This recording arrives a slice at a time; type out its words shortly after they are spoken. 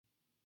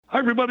Hi,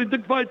 everybody.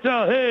 Dick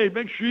Vitale. Hey,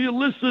 make sure you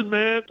listen,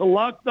 man, to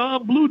Locked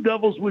On Blue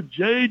Devils with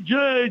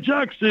J.J.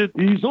 Jackson.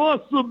 He's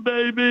awesome,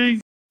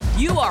 baby.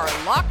 You are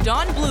Locked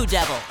On Blue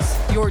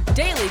Devils, your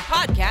daily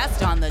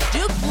podcast on the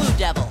Duke Blue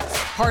Devils,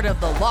 part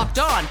of the Locked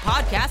On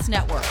Podcast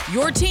Network,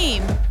 your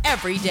team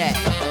every day.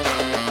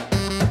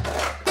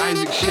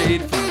 Isaac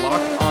Shade from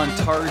Locked On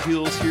Tar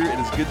Heels here. It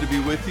is good to be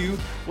with you.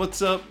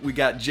 What's up? We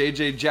got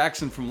J.J.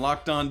 Jackson from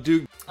Locked On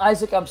Duke.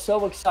 Isaac, I'm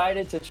so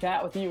excited to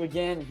chat with you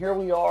again. Here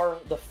we are,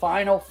 the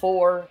Final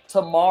Four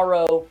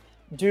tomorrow,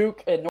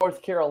 Duke and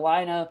North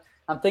Carolina.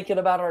 I'm thinking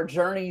about our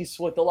journeys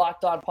with the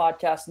Locked On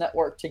Podcast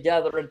Network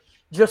together. And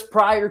just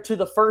prior to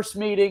the first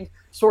meeting,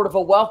 sort of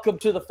a welcome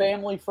to the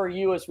family for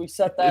you as we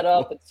set that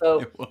up. And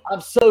so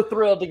I'm so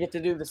thrilled to get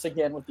to do this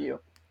again with you.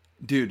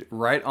 Dude,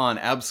 right on,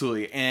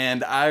 absolutely.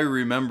 And I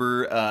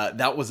remember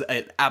that was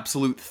an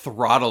absolute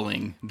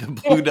throttling. The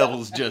Blue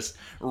Devils just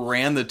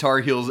ran the Tar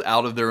Heels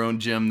out of their own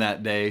gym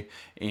that day.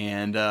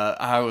 And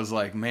I was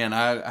like, man,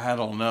 I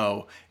don't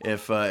know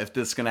if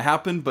this is going to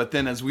happen. But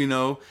then, as we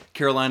know,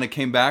 Carolina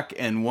came back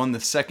and won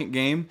the second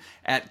game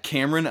at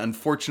Cameron,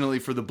 unfortunately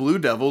for the Blue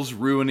Devils,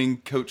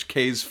 ruining Coach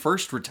K's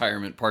first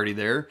retirement party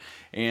there.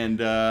 And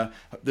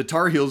the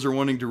Tar Heels are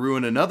wanting to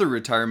ruin another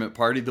retirement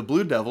party. The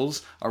Blue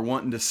Devils are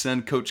wanting to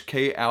send Coach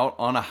K out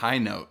on a high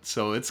note.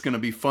 So it's going to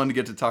be fun to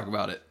get to talk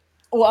about it.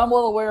 Well, I'm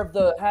well aware of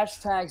the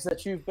hashtags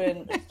that you've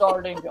been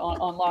starting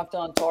on Locked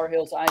On Tar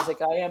Heels,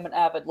 Isaac. I am an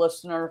avid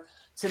listener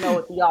to know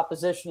what the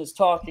opposition is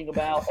talking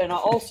about. And I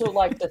also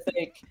like to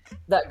think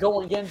that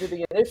going into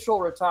the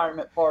initial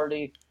retirement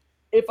party,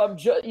 if I'm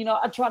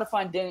I try to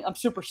find I'm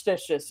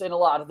superstitious in a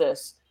lot of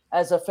this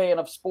as a fan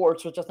of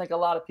sports, which I think a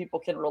lot of people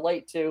can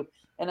relate to.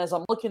 And as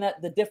I'm looking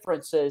at the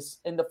differences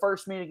in the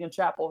first meeting in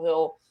Chapel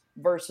Hill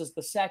versus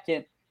the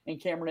second in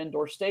Cameron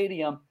Indoor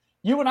Stadium,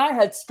 you and I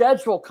had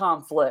schedule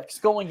conflicts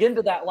going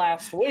into that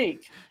last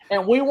week,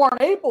 and we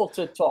weren't able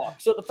to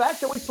talk. So the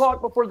fact that we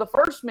talked before the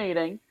first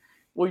meeting,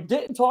 we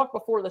didn't talk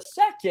before the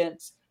second,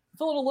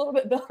 feeling a little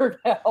bit better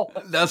now.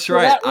 That's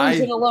right. For that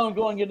reason alone,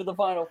 going into the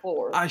Final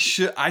Four. I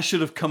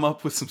should have come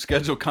up with some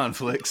schedule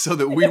conflicts so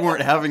that we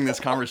weren't having this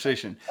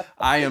conversation.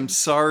 I am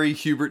sorry,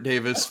 Hubert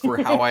Davis, for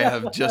how I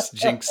have just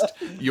jinxed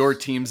your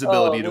team's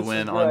ability to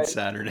win on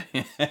Saturday.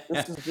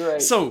 This is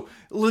great. So,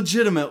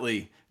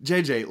 legitimately,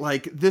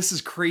 JJ, this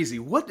is crazy.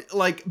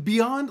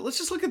 Beyond, let's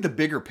just look at the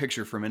bigger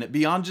picture for a minute,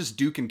 beyond just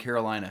Duke and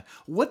Carolina.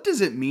 What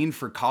does it mean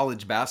for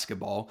college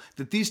basketball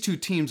that these two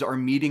teams are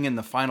meeting in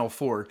the Final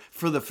Four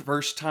for the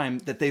first time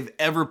that they've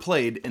ever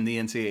played in the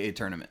NCAA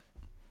tournament?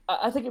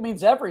 I think it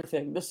means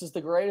everything. This is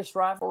the greatest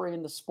rivalry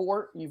in the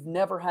sport. You've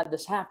never had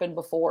this happen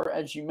before,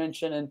 as you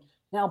mentioned, and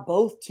now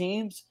both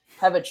teams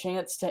have a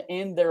chance to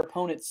end their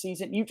opponent's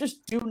season. You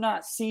just do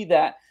not see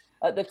that.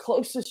 The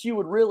closest you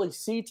would really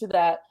see to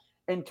that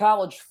in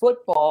college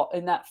football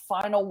in that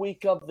final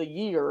week of the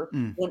year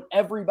when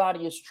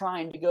everybody is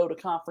trying to go to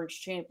conference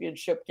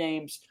championship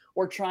games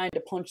or trying to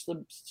punch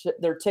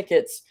their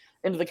tickets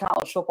into the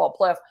college football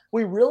playoff.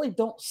 We really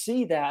don't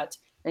see that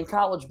in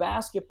college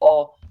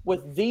basketball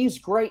with these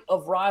great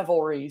of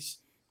rivalries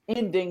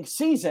ending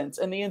seasons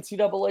in the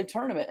NCAA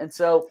tournament. And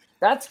so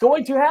that's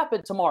going to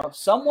happen tomorrow.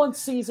 Someone's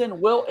season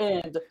will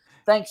end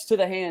thanks to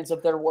the hands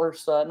of their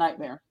worst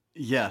nightmare.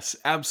 Yes,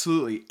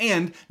 absolutely.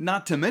 And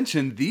not to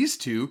mention these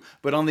two,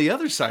 but on the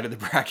other side of the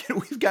bracket,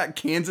 we've got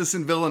Kansas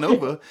and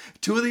Villanova,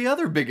 two of the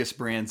other biggest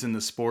brands in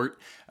the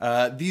sport.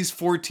 These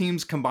four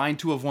teams combined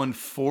to have won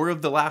 4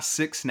 of the last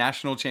 6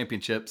 national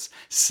championships,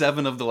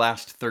 7 of the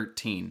last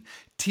 13.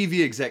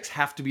 TV execs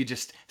have to be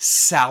just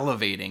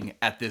salivating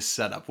at this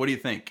setup. What do you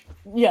think?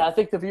 Yeah, I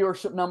think the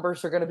viewership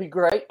numbers are going to be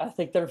great. I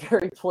think they're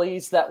very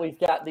pleased that we've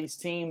got these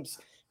teams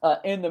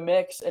in the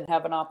mix and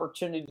have an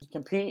opportunity to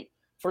compete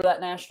for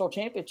that national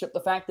championship. The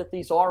fact that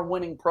these are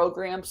winning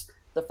programs,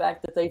 the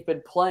fact that they've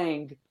been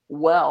playing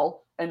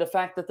well, and the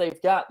fact that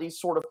they've got these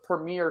sort of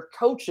premier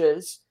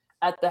coaches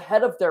at the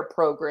head of their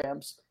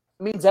programs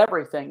means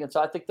everything. And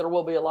so I think there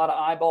will be a lot of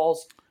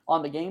eyeballs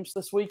on the games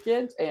this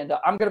weekend, and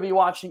I'm going to be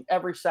watching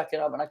every second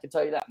of it. I can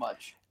tell you that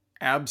much.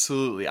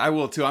 Absolutely. I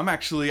will too. I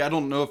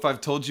don't know if I've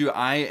told you,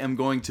 I am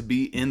going to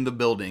be in the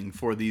building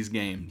for these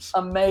games.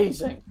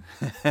 Amazing.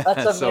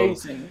 That's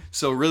amazing.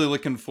 So really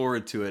looking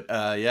forward to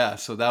it.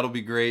 So that'll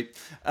be great.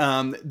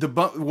 One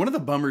of the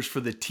bummers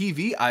for the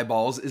TV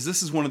eyeballs is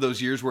this is one of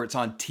those years where it's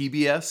on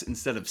TBS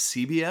instead of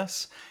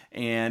CBS.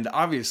 And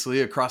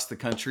obviously, across the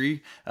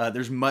country,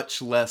 there's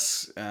much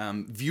less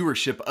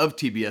viewership of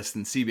TBS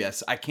than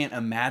CBS. I can't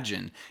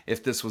imagine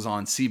if this was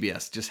on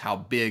CBS, just how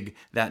big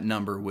that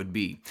number would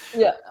be.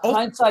 Yeah,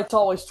 hindsight's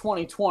always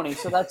 20/20,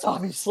 so that's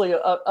obviously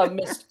a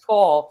missed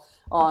call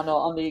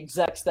on the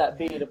execs that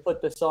be to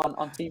put this on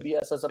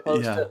TBS as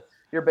opposed to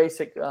your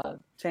basic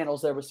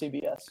channels there with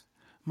CBS.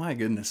 My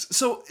goodness.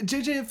 So,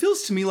 JJ, it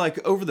feels to me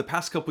like over the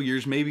past couple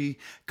years, maybe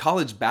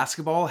college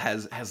basketball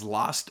has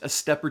lost a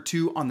step or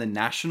two on the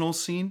national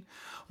scene.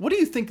 What do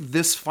you think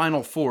this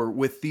Final Four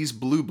with these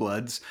Blue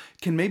Bloods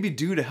can maybe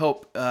do to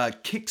help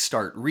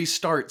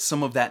restart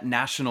some of that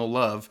national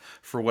love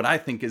for what I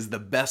think is the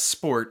best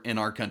sport in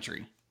our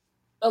country?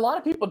 a lot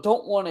of people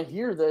don't want to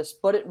hear this,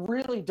 but it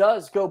really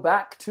does go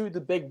back to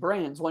the big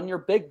brands. When your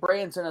big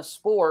brands in a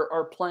sport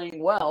are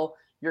playing well,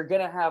 you're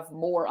going to have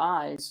more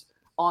eyes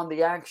on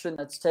the action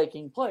that's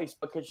taking place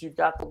because you've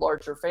got the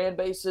larger fan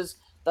bases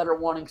that are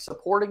wanting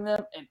supporting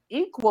them. And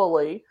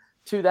equally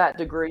to that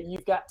degree,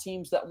 you've got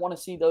teams that want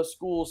to see those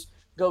schools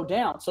go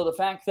down. So the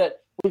fact that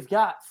we've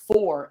got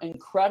 4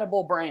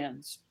 incredible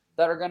brands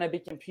that are going to be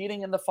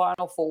competing in the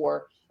Final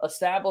Four,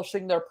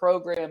 establishing their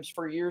programs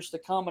for years to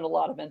come in a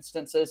lot of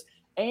instances.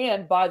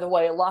 And by the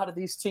way, a lot of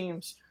these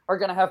teams are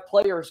going to have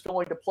players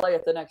going to play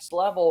at the next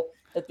level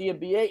at the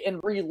NBA and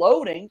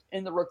reloading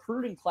in the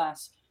recruiting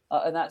class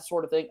and that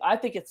sort of thing. I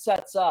think it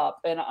sets up,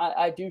 and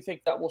I do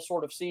think that we'll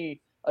sort of see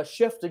a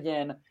shift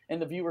again in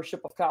the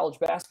viewership of college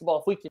basketball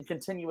if we can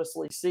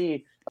continuously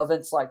see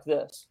events like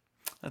this.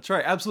 That's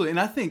right, absolutely. And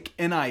I think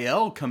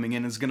NIL coming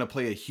in is going to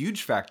play a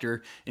huge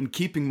factor in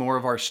keeping more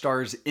of our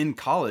stars in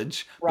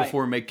college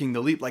before making the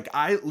leap. Like,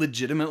 I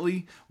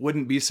legitimately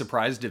wouldn't be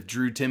surprised if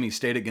Drew Timme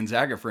stayed at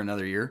Gonzaga for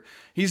another year.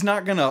 He's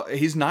not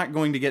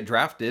going to get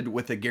drafted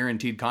with a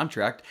guaranteed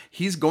contract.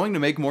 He's going to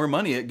make more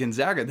money at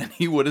Gonzaga than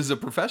he would as a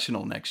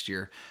professional next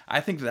year.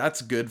 I think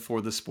that's good for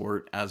the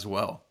sport as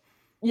well.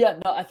 Yeah,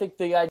 no, I think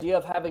the idea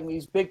of having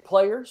these big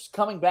players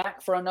coming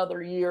back for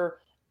another year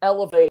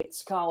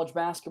elevates college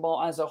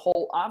basketball as a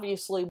whole.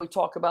 Obviously, we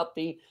talk about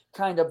the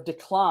kind of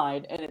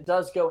decline, and it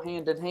does go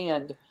hand in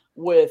hand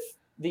with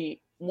the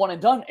one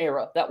and done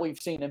era that we've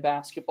seen in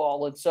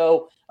basketball. And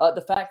so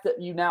the fact that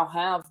you now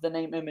have the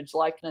name, image,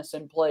 likeness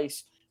in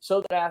place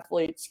so that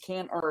athletes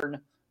can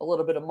earn a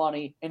little bit of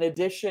money in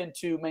addition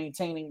to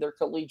maintaining their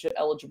collegiate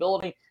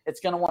eligibility, it's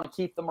going to want to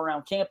keep them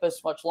around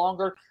campus much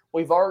longer.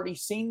 We've already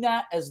seen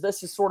that as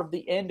this is sort of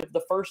the end of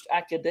the first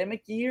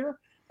academic year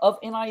of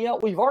NIL.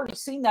 We've already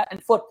seen that in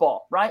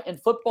football, right?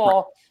 And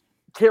football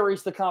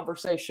carries the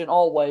conversation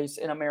always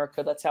in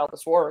America. That's how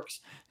this works.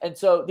 And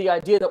so the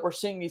idea that we're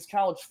seeing these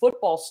college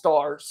football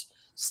stars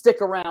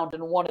stick around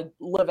and want to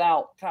live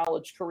out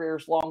college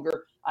careers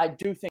longer, I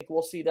do think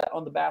we'll see that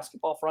on the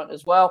basketball front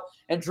as well.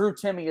 And Drew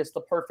Timme is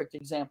the perfect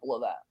example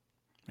of that.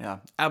 Yeah,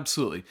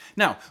 absolutely.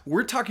 Now,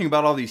 we're talking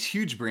about all these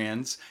huge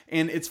brands,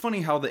 and it's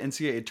funny how the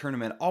NCAA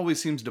tournament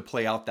always seems to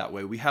play out that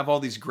way. We have all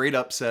these great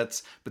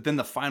upsets, but then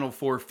the Final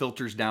Four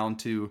filters down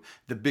to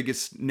the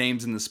biggest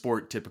names in the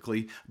sport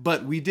typically.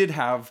 But we did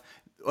have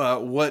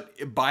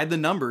what, by the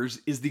numbers,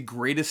 is the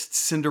greatest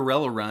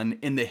Cinderella run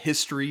in the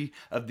history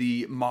of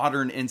the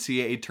modern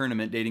NCAA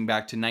tournament, dating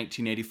back to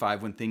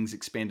 1985 when things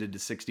expanded to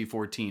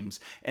 64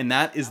 teams. And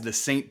that is the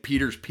St.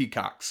 Peter's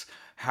Peacocks.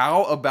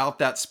 How about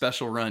that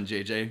special run,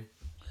 JJ?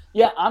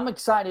 Yeah, I'm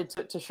excited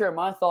to share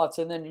my thoughts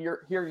and then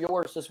hear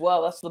yours as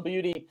well. That's the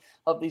beauty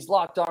of these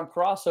Locked On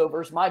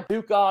crossovers. My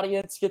Duke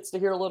audience gets to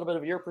hear a little bit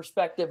of your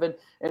perspective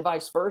and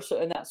vice versa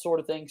and that sort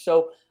of thing.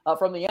 So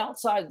from the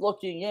outside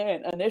looking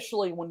in,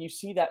 initially when you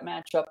see that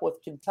matchup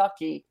with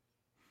Kentucky,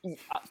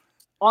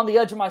 on the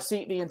edge of my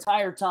seat the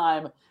entire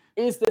time,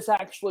 is this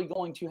actually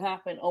going to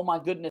happen? Oh my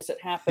goodness, it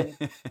happened.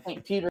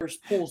 St. Peter's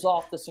pulls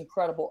off this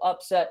incredible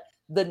upset.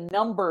 The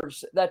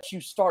numbers that you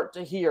start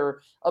to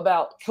hear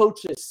about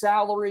coaches'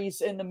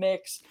 salaries in the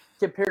mix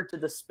compared to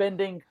the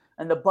spending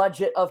and the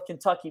budget of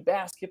Kentucky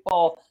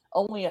basketball.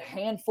 Only a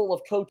handful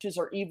of coaches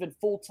are even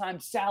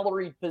full-time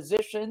salaried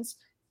positions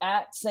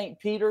at St.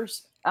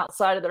 Peter's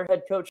outside of their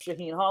head coach,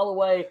 Shaheen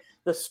Holloway.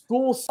 The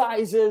school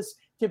sizes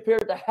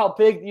compared to how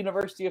big the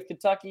University of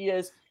Kentucky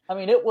is. I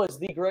mean, it was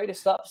the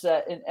greatest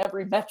upset in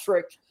every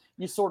metric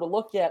you sort of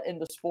look at in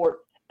the sport.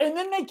 And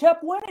then they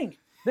kept winning.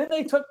 Then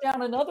they took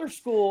down another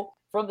school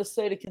from the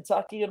state of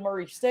Kentucky and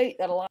Murray State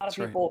that a lot of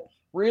people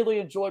really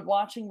enjoyed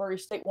watching. Murray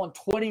State won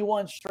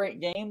 21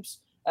 straight games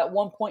at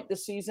one point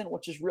this season,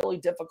 which is really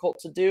difficult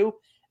to do,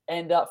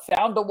 and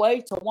found a way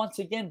to once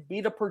again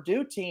beat a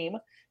Purdue team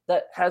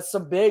that has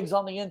some bigs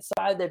on the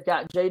inside. They've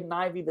got Jaden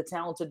Ivey, the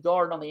talented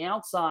guard, on the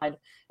outside.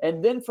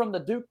 And then from the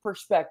Duke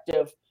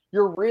perspective,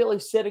 you're really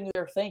sitting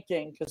there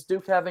thinking, because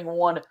Duke having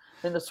won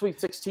in the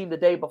Sweet 16 the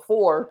day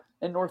before,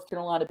 and North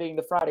Carolina being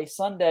the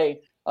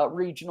Friday-Sunday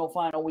regional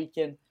final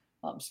weekend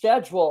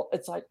schedule,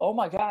 it's like, oh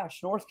my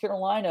gosh, North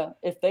Carolina,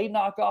 if they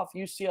knock off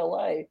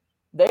UCLA,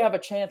 they have a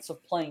chance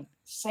of playing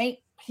St.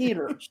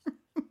 Peter's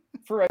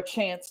for a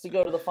chance to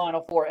go to the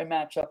Final Four and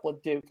match up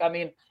with Duke. I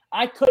mean,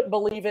 I couldn't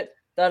believe it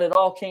that it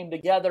all came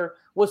together.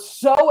 Was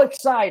so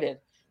excited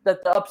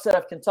that the upset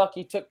of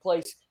Kentucky took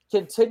place.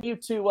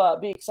 Continued to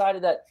be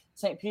excited that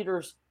St.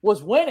 Peter's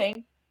was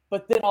winning,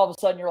 but then all of a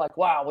sudden you're like,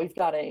 wow, we've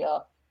got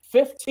a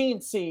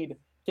 15 seed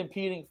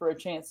competing for a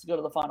chance to go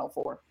to the Final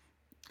Four.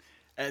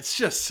 It's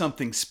just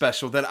something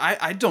special that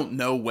I don't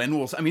know when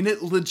we'll... I mean,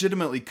 it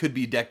legitimately could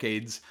be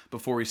decades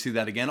before we see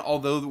that again.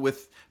 Although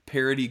with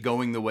parity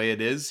going the way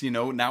it is, you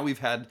know, now we've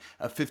had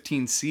a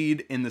 15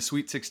 seed in the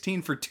Sweet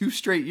 16 for 2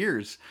 straight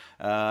years,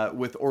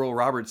 with Oral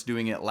Roberts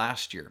doing it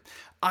last year.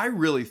 I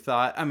really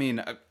thought, I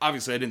mean,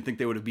 obviously I didn't think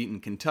they would have beaten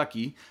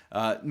Kentucky.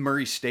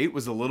 Murray State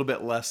was a little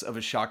bit less of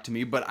a shock to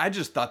me, but I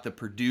just thought the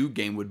Purdue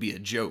game would be a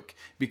joke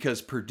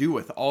because Purdue,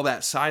 with all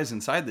that size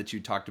inside that you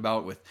talked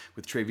about with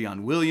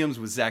Travion Williams,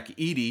 with Zach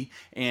Edey,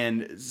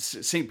 and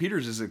St.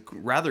 Peter's is a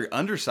rather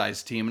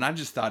undersized team, and I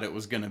just thought it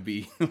was going to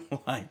be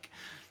like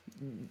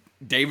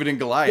David and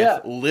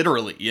Goliath,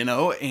 literally, you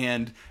know,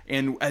 and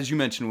as you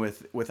mentioned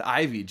with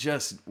Ivey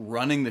just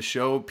running the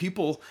show,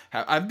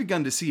 I've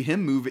begun to see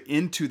him move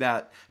into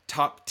that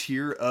top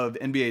tier of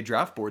NBA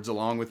draft boards,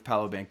 along with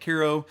Paolo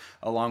Banchero,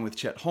 along with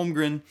Chet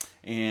Holmgren,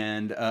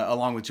 and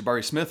along with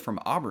Jabari Smith from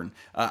Auburn.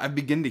 I've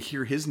begun to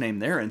hear his name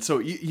there, and so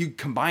you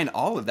combine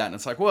all of that, and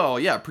it's like, well,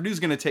 yeah, Purdue's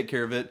going to take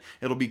care of it.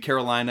 It'll be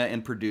Carolina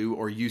and Purdue,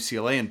 or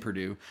UCLA and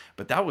Purdue,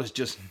 but that was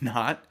just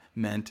not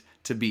meant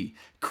to be.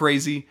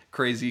 Crazy,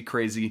 crazy,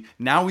 crazy.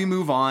 Now we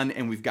move on,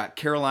 and we've got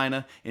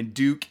Carolina and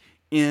Duke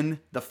in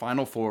the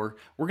Final Four.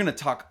 We're going to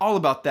talk all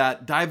about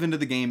that, dive into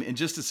the game in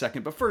just a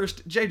second. But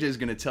first, JJ is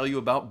going to tell you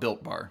about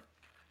Built Bar.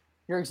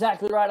 You're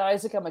exactly right,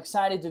 Isaac. I'm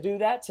excited to do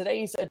that.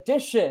 Today's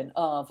edition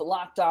of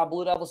Locked On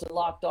Blue Devils and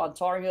Locked On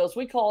Tar Heels,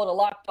 we call it a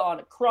Locked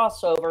On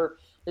crossover,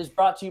 is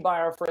brought to you by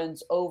our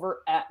friends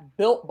over at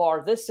Built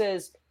Bar. This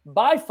is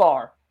by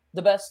far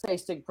the best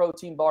tasting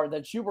protein bar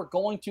that you are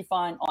going to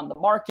find on the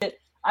market.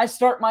 I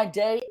start my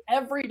day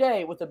every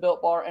day with a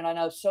Built Bar, and I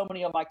know so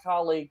many of my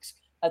colleagues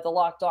at the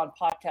Locked On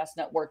Podcast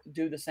Network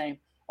do the same.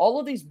 All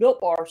of these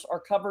Built Bars are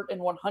covered in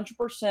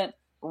 100%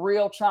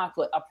 real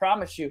chocolate. I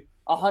promise you,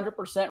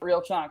 100%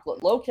 real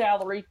chocolate. Low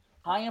calorie,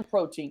 high in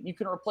protein. You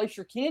can replace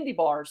your candy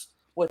bars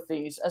with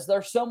these, as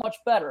they're so much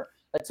better.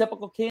 A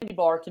typical candy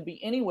bar can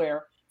be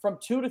anywhere from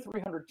 200 to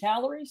 300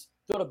 calories.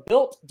 Go to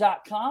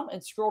Built.com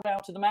and scroll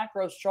down to the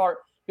macros chart.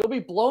 You'll be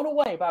blown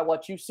away by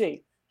what you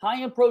see.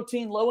 High in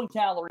protein, low in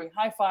calorie,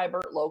 high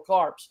fiber, low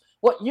carbs.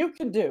 What you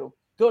can do,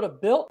 go to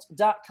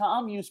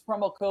Built.com, use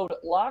promo code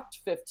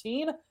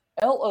LOCKED15,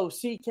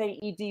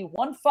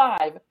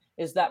 LOCKED15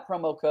 is that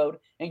promo code,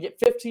 and get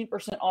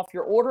 15% off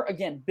your order.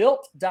 Again,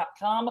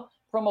 Built.com,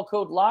 promo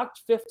code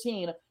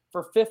LOCKED15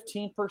 for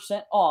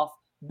 15% off.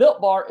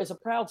 Built Bar is a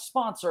proud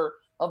sponsor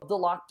of the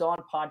Locked On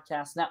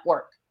Podcast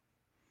Network.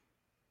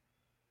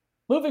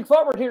 Moving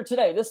forward here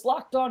today, this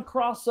Locked On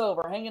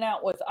crossover, hanging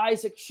out with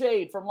Isaac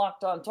Shade from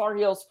Locked On Tar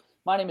Heels.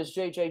 My name is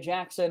JJ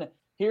Jackson,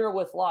 here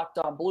with Locked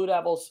On Blue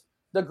Devils.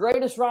 The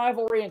greatest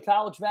rivalry in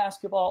college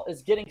basketball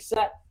is getting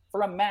set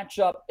for a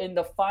matchup in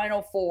the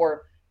Final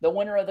Four. The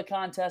winner of the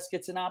contest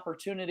gets an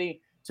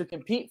opportunity to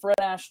compete for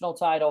a national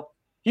title.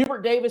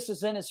 Hubert Davis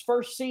is in his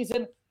first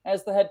season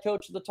as the head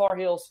coach of the Tar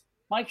Heels.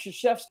 Mike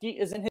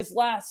Krzyzewski is in his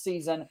last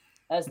season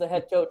as the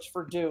head coach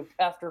for Duke.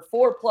 After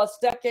 4+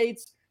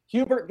 decades,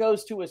 Hubert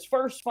goes to his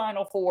first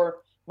Final Four.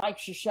 Mike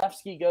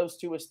Krzyzewski goes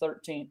to his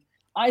 13th.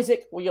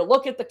 Isaac, when you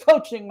look at the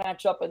coaching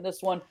matchup in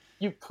this one,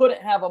 you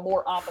couldn't have a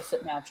more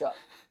opposite matchup.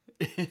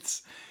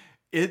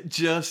 It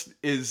just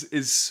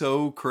is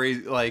so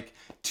crazy. Like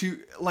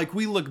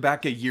we look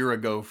back a year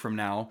ago from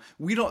now,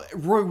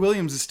 Roy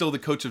Williams is still the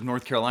coach of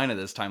North Carolina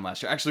this time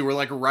last year. Actually, we're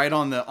like right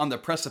on the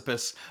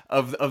precipice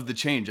of the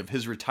change, of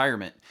his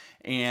retirement.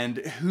 And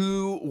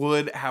who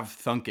would have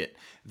thunk it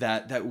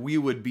that we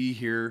would be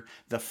here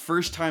the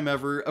first time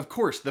ever, of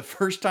course, the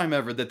first time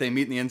ever that they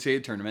meet in the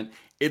NCAA tournament.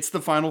 It's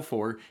the Final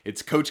Four.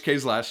 It's Coach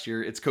K's last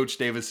year. It's Coach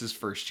Davis's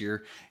first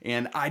year.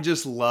 And I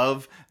just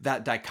love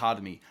that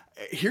dichotomy.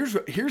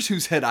 Here's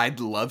whose head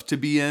I'd love to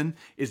be in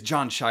is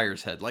Jon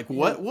Scheyer's head. Like,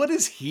 what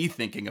is he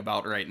thinking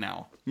about right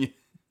now?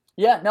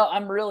 Yeah, no,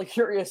 I'm really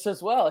curious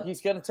as well.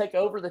 He's going to take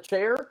over the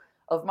chair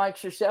of Mike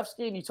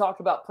Krzyzewski, and you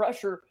talk about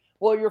pressure.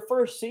 Well, your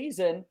first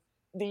season,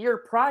 the year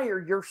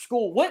prior, your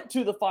school went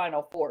to the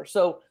Final Four.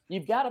 So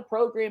you've got a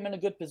program in a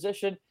good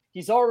position.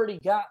 He's already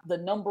got the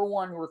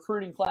 #1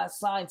 recruiting class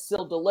signed,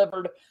 still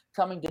delivered,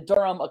 coming to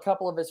Durham. A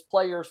couple of his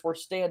players were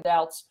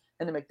standouts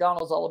in the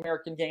McDonald's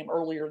All-American game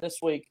earlier this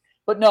week.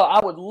 But no,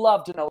 I would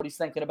love to know what he's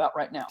thinking about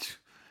right now.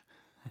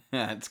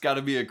 Yeah, it's got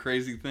to be a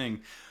crazy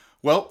thing.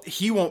 Well,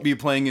 he won't be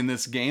playing in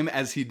this game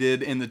as he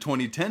did in the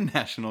 2010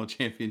 National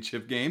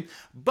Championship game,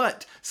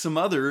 but some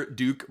other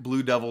Duke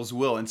Blue Devils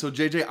will. And so,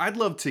 JJ, I'd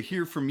love to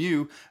hear from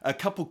you a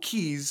couple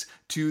keys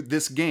to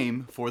this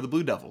game for the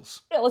Blue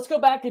Devils. Yeah, let's go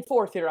back and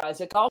forth here,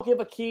 Isaac. I'll give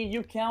a key,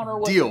 you counter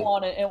what you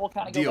want, and we'll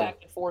kind of go back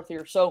and forth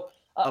here. So,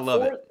 I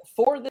love it.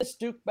 For this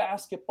Duke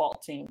basketball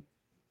team,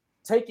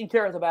 taking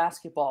care of the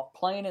basketball,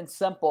 plain and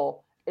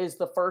simple, is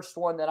the first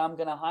one that I'm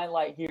going to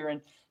highlight here.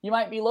 And you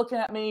might be looking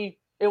at me,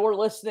 if we're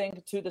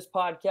listening to this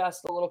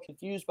podcast, a little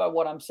confused by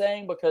what I'm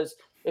saying, because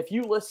if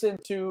you listen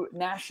to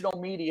national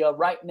media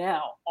right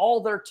now,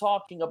 all they're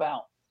talking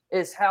about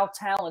is how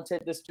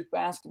talented this Duke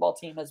basketball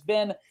team has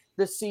been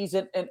this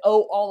season. And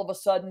all of a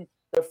sudden,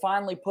 they're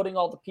finally putting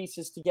all the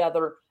pieces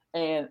together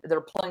and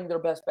they're playing their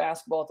best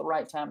basketball at the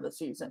right time of the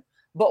season.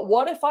 But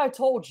what if I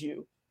told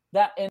you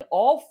that in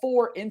all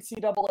 4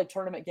 NCAA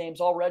tournament games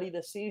already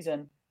this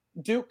season,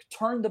 Duke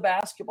turned the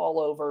basketball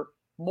over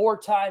more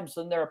times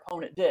than their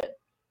opponent did?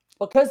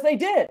 Because they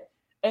did,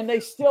 and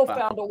they still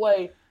found a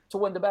way to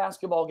win the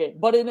basketball game.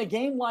 But in a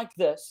game like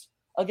this,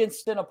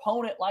 against an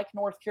opponent like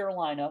North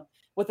Carolina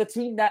with a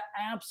team that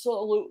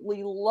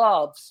absolutely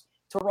loves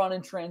to run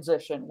in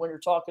transition when you're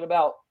talking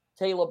about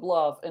Caleb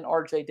Love and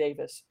RJ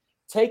Davis.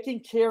 Taking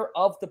care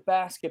of the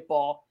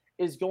basketball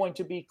is going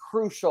to be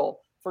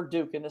crucial for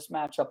Duke in this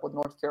matchup with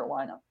North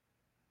Carolina.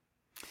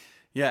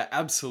 Yeah,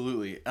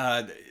 absolutely.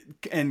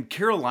 And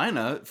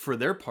Carolina, for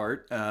their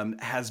part,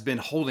 has been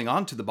holding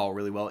on to the ball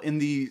really well. In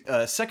the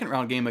second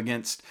round game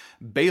against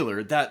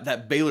Baylor,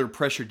 that Baylor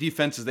pressure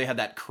defenses, they had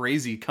that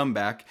crazy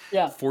comeback,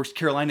 forced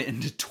Carolina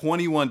into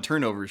 21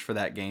 turnovers for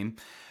that game.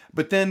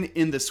 But then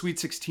in the Sweet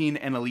 16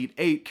 and Elite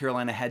 8,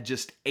 Carolina had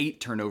just 8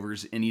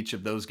 turnovers in each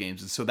of those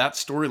games. And so that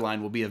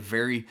storyline will be a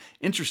very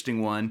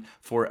interesting one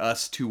for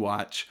us to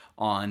watch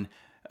on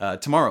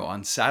tomorrow,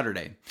 on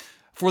Saturday.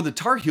 For the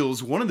Tar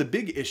Heels, one of the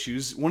big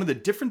issues, one of the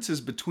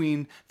differences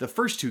between the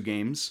first two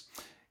games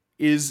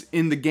is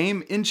in the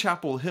game in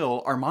Chapel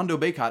Hill, Armando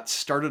Bacot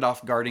started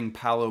off guarding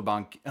Paolo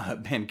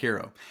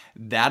Banchero.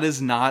 That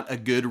is not a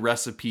good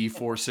recipe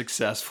for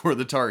success for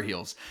the Tar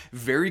Heels.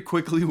 Very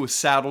quickly was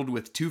saddled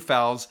with 2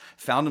 fouls,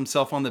 found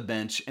himself on the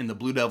bench, and the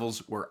Blue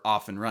Devils were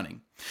off and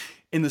running.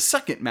 In the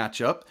second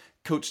matchup,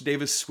 Coach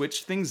Davis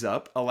switched things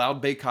up,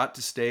 allowed Bacot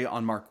to stay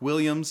on Mark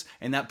Williams,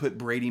 and that put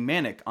Brady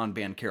Manek on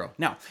Banchero.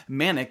 Now,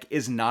 Manek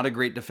is not a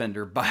great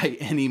defender by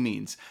any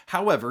means.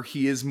 However,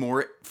 he is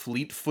more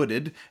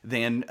fleet-footed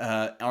than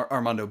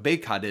Armando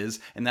Bacot is,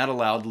 and that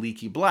allowed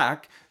Leaky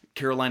Black,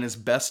 Carolina's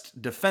best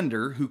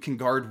defender, who can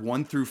guard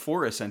 1 through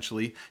 4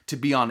 essentially, to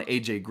be on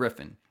A.J.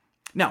 Griffin.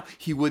 Now,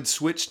 he would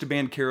switch to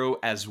Banchero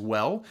as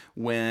well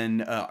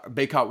when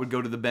Bacot would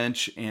go to the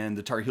bench and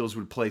the Tar Heels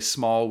would play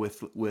small with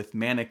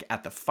Manek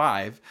at the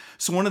 5.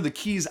 So one of the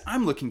keys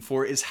I'm looking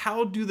for is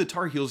how do the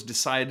Tar Heels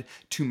decide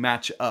to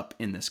match up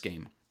in this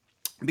game?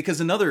 Because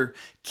another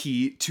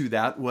key to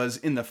that was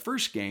in the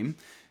first game,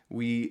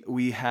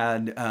 we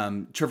had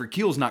Trevor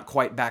Keels not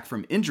quite back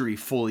from injury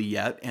fully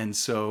yet, and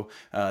so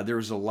there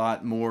was a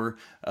lot more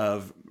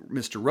of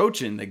Mr.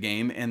 Roach in the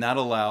game, and that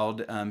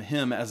allowed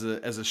him as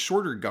a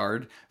shorter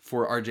guard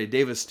for RJ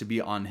Davis to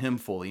be on him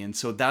fully. And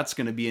so that's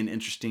going to be an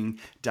interesting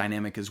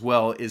dynamic as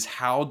well, is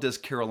how does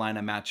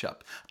Carolina match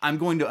up? I'm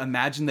going to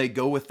imagine they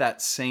go with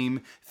that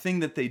same thing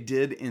that they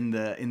did in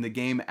the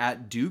game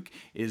at Duke,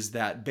 is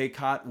that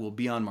Bacot will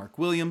be on Mark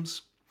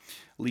Williams,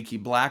 Leaky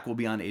Black will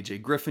be on A.J.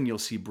 Griffin. You'll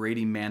see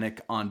Brady Manek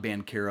on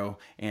Banchero,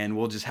 and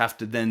we'll just have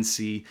to then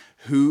see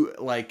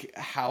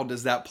how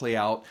does that play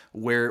out?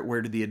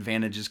 Where do the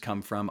advantages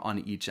come from on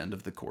each end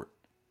of the court?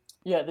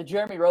 Yeah, the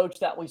Jeremy Roach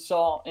that we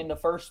saw in the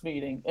first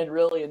meeting and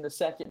really in the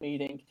second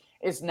meeting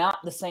is not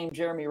the same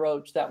Jeremy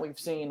Roach that we've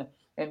seen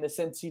in this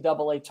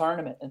NCAA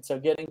tournament. And so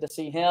getting to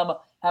see him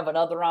have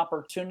another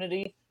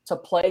opportunity to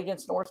play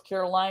against North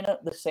Carolina,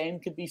 the same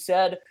could be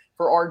said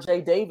for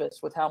RJ Davis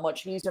with how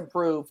much he's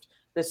improved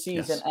this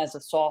season as a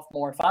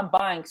sophomore. If I'm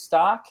buying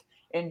stock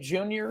in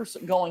juniors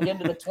going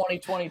into the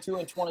 2022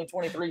 and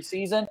 2023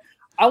 season,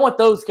 I want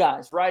those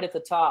guys right at the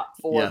top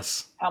for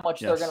how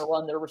much they're going to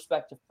run their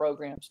respective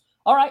programs.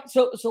 All right,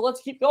 so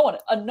let's keep going.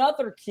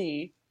 Another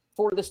key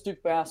for this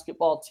Duke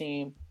basketball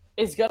team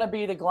is going to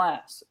be the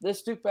glass.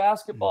 This Duke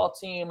basketball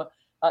team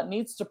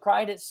needs to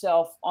pride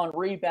itself on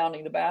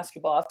rebounding the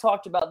basketball. I've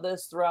talked about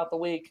this throughout the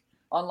week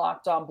on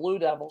Locked On Blue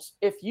Devils.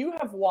 If you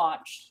have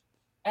watched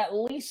at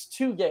least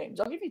 2 games,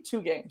 I'll give you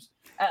 2 games,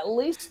 at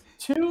least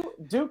 2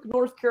 Duke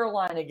North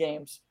Carolina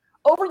games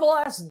over the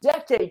last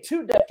decade,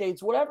 2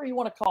 decades, whatever you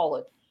want to call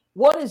it,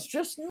 what is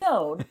just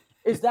known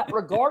is that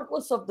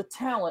regardless of the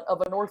talent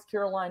of a North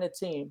Carolina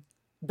team,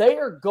 they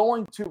are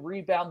going to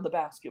rebound the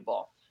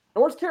basketball.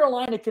 North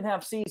Carolina can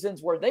have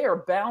seasons where they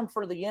are bound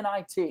for the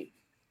NIT.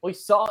 We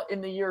saw it in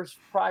the years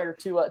prior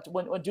to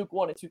when Duke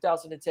won in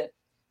 2010.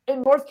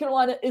 And North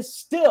Carolina is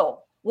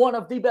still one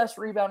of the best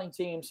rebounding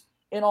teams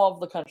in all of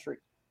the country.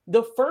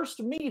 The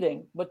first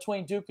meeting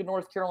between Duke and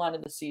North Carolina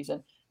this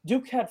season,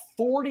 Duke had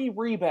 40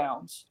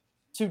 rebounds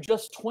to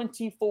just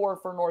 24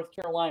 for North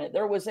Carolina.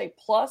 There was a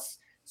plus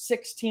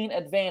 16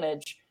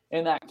 advantage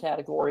in that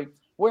category.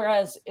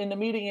 Whereas in the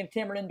meeting in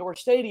Cameron Indoor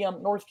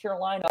Stadium, North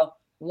Carolina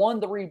won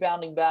the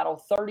rebounding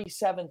battle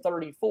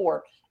 37-34.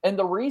 And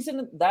the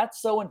reason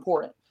that's so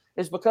important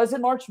is because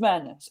in March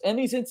Madness and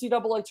these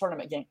NCAA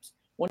tournament games,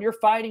 when you're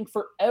fighting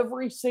for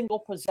every single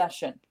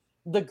possession,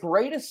 the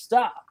greatest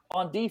stop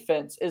on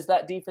defense is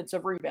that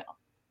defensive rebound,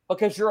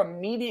 because you're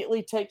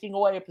immediately taking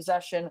away a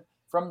possession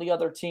from the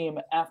other team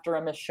after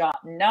a missed shot,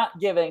 not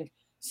giving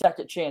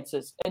second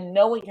chances, and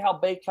knowing how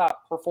Bacot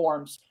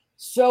performs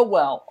so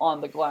well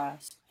on the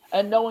glass,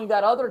 and knowing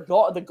that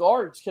the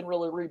guards can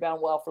really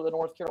rebound well for the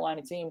North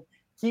Carolina team,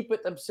 keep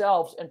it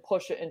themselves and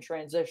push it in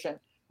transition,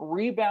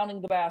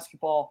 rebounding the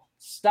basketball,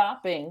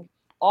 stopping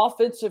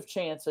offensive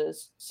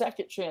chances,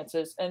 second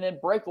chances, and then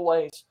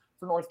breakaways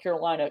for North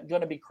Carolina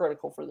going to be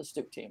critical for the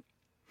Duke team.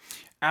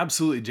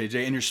 Absolutely,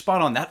 JJ, and you're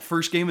spot on. That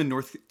first game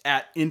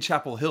in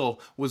Chapel Hill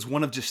was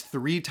one of just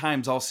 3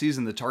 times all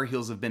season the Tar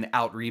Heels have been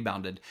out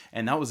rebounded,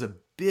 and that was a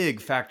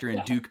big factor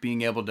in Duke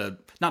being able to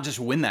not just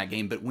win that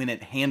game, but win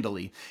it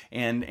handily.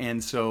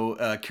 And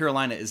so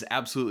Carolina is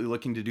absolutely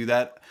looking to do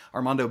that.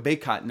 Armando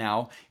Bacot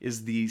now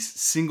is the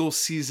single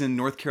season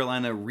North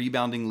Carolina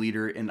rebounding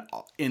leader in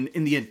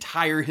the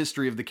entire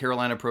history of the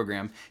Carolina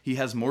program. He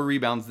has more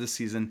rebounds this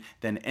season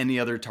than any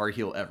other Tar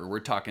Heel ever. We're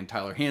talking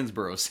Tyler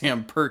Hansborough,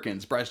 Sam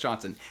Perkins, Bryce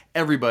Johnson,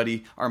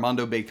 everybody.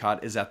 Armando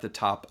Bacot is at the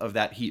top of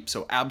that heap.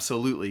 So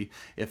absolutely,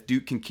 if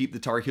Duke can keep the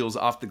Tar Heels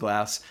off the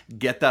glass,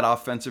 get that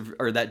offensive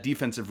or that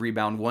defensive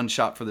rebound, one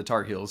shot for the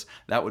Tar Heels,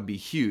 that would be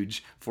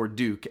huge for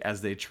Duke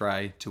as they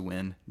try to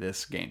win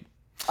this game.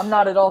 I'm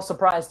not at all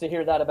surprised to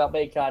hear that about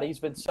Bacot. He's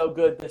been so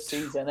good this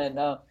season. And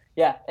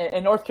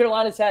and North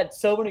Carolina's had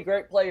so many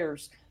great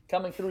players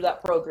coming through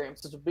that program.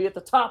 So to be at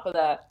the top of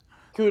that,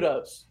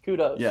 kudos.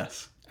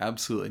 Yes,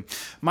 absolutely.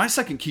 My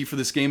second key for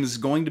this game is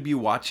going to be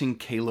watching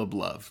Caleb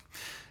Love.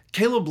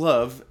 Caleb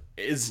Love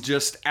is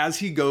just, as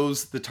he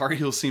goes, the Tar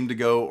Heels seem to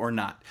go or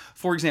not.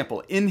 For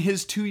example, in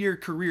his 2-year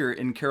career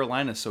in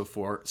Carolina so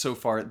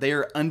far, they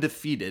are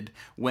undefeated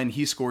when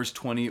he scores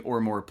 20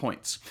 or more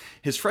points.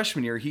 His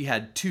freshman year, he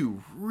had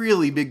 2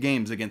 really big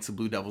games against the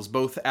Blue Devils,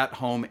 both at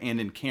home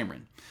and in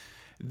Cameron.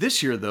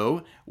 This year,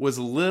 though, was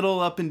a little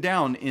up and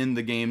down in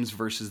the games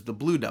versus the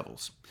Blue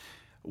Devils.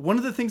 One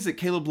of the things that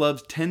Caleb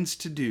Love tends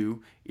to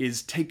do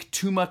is take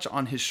too much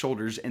on his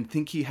shoulders and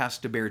think he has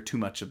to bear too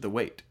much of the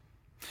weight.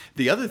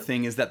 The other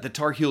thing is that the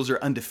Tar Heels are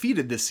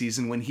undefeated this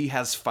season when he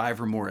has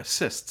 5 or more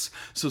assists.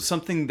 So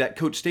something that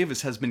Coach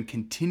Davis has been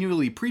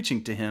continually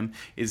preaching to him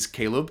is,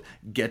 Caleb,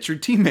 get your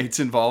teammates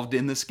involved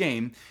in this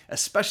game,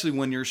 especially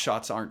when your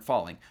shots aren't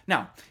falling.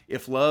 Now,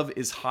 if Love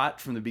is hot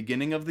from the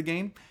beginning of the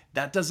game,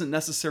 that doesn't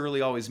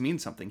necessarily always mean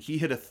something. He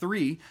hit a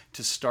 3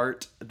 to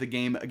start the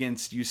game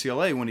against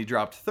UCLA when he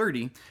dropped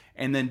 30,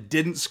 and then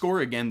didn't score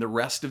again the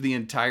rest of the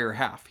entire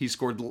half. He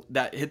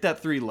hit that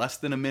 3 less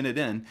than a minute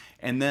in,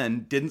 and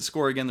then didn't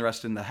score again the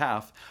rest in the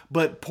half,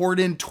 but poured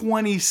in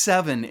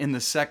 27 in the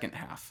second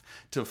half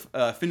to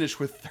finish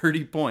with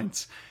 30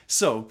 points.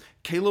 So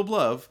Caleb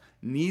Love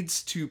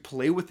needs to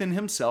play within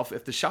himself.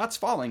 If the shot's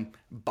falling,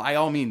 by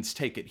all means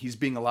take it. He's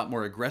being a lot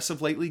more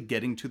aggressive lately,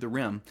 getting to the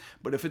rim.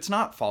 But if it's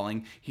not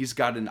falling, he's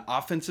got an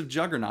offensive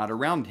juggernaut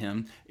around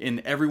him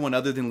in everyone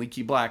other than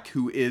Leaky Black,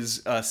 who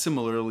is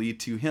similarly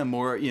to him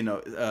more,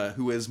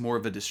 who is more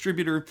of a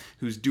distributor,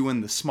 who's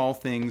doing the small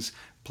things,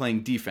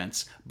 playing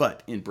defense.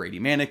 But in Brady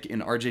Manick,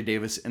 in RJ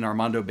Davis, and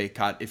Armando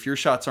Bacot, if your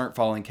shots aren't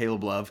falling,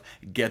 Caleb Love,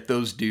 get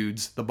those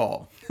dudes the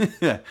ball.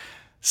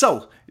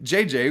 So,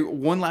 JJ,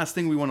 one last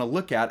thing we want to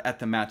look at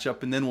the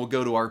matchup, and then we'll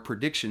go to our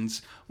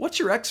predictions. What's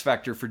your X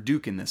factor for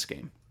Duke in this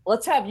game?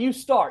 Let's have you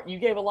start. You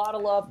gave a lot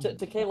of love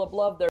to Caleb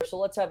Love there, so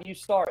let's have you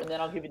start, and then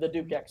I'll give you the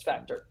Duke X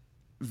factor.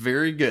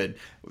 Very good.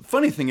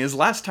 Funny thing is,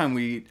 last time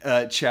we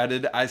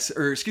chatted,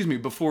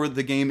 before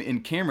the game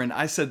in Cameron,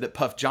 I said that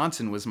Puff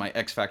Johnson was my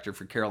X factor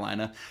for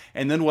Carolina.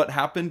 And then what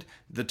happened?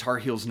 The Tar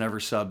Heels never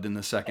subbed in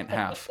the second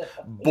half.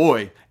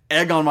 Boy,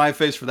 egg on my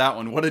face for that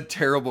one. What a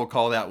terrible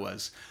call that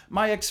was.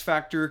 My X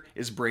factor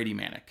is Brady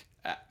Manick.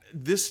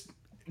 This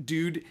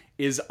dude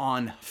is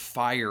on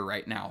fire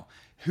right now.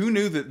 Who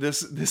knew that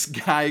this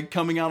guy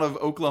coming out of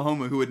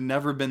Oklahoma who had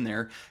never been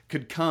there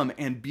could come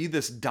and be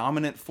this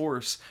dominant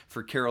force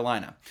for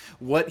Carolina?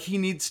 What he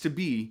needs to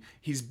be,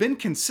 he's been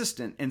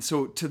consistent, and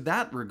so to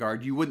that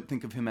regard, you wouldn't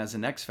think of him as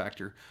an X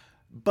factor.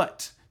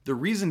 But the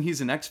reason he's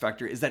an X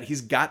factor is that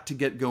he's got to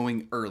get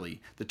going early.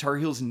 The Tar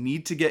Heels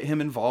need to get him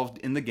involved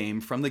in the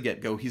game from the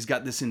get-go. He's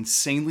got this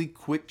insanely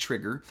quick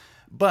trigger,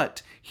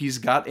 but he's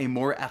got a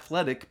more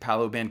athletic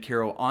Paolo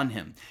Banchero on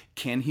him.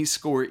 Can he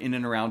score in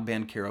and around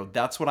Banchero?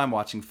 That's what I'm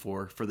watching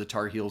for the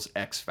Tar Heels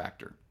X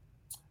factor.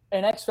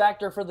 An X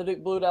factor for the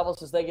Duke Blue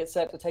Devils as they get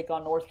set to take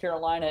on North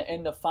Carolina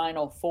in the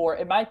Final Four.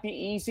 It might be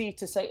easy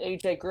to say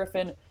A.J.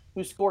 Griffin,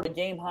 who scored a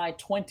game-high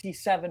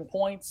 27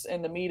 points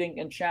in the meeting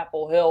in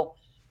Chapel Hill.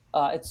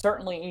 It's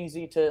certainly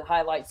easy to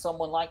highlight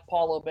someone like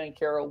Paolo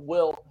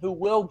Banchero, who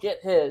will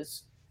get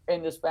his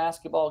in this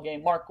basketball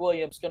game. Mark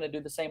Williams going to do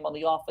the same on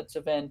the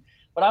offensive end.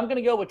 But I'm going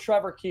to go with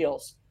Trevor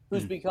Keels,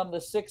 who's become the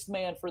 6th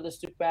man for this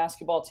Duke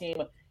basketball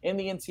team in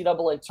the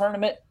NCAA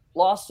tournament.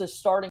 Lost his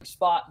starting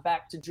spot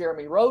back to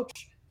Jeremy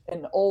Roach,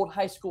 an old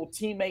high school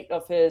teammate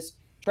of his.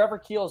 Trevor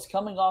Keels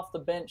coming off the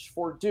bench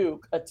for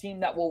Duke, a team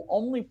that will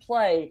only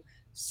play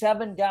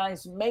 7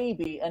 guys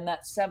maybe, and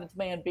that 7th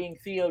man being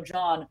Theo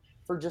John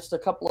for just a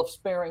couple of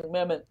sparing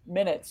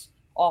minutes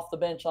off the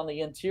bench on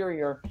the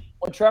interior.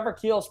 When Trevor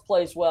Keels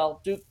plays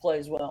well, Duke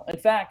plays well. In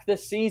fact,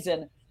 this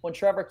season, when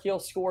Trevor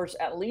Keels scores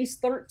at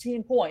least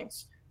 13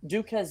 points,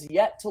 Duke has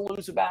yet to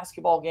lose a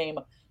basketball game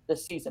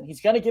this season.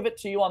 He's going to give it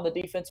to you on the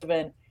defensive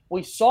end.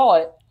 We saw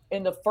it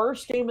in the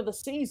first game of the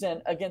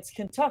season against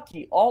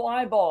Kentucky. All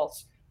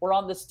eyeballs were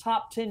on this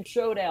top 10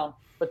 showdown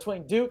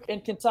between Duke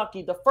and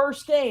Kentucky, the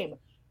first game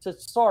to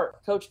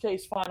start Coach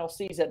K's final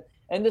season.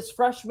 And this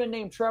freshman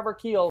named Trevor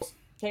Keels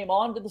came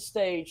onto the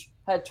stage,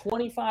 had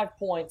 25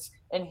 points,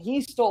 and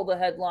he stole the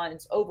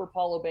headlines over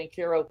Paolo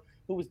Banchero,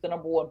 who was the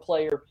number one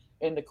player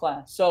in the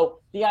class. So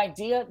the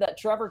idea that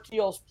Trevor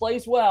Keels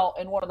plays well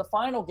in one of the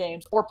final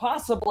games, or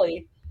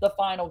possibly the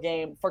final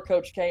game for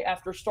Coach K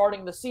after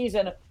starting the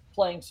season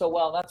playing so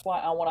well, that's why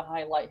I want to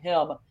highlight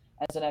him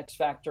as an X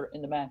factor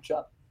in the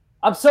matchup.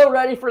 I'm so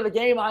ready for the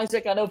game,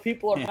 Isaac. I know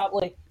people are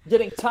probably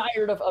getting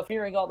tired of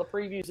hearing all the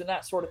previews and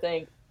that sort of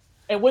thing.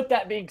 And with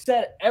that being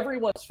said,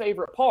 everyone's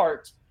favorite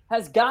part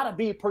has got to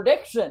be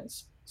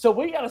predictions. So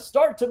we got to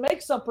start to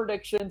make some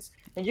predictions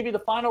and give you the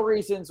final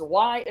reasons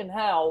why and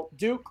how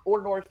Duke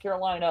or North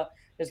Carolina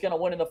is going to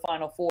win in the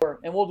Final Four.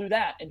 And we'll do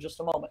that in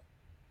just a moment.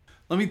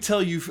 Let me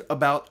tell you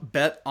about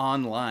Bet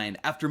Online.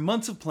 After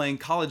months of playing,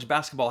 college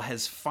basketball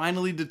has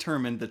finally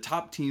determined the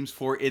top teams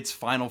for its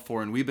Final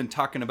Four, and we've been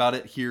talking about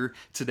it here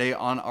today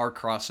on our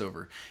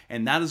crossover.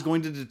 And that is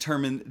going to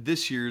determine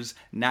this year's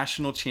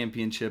national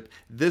championship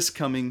this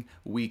coming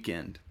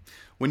weekend.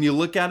 When you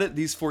look at it,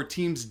 these four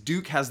teams,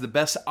 Duke has the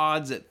best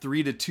odds at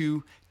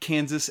 3-2,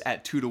 Kansas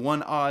at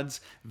 2-1 odds,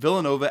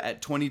 Villanova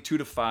at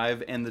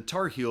 22-5, and the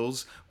Tar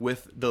Heels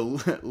with the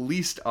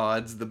least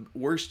odds, the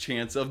worst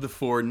chance of the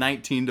four,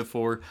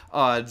 19-4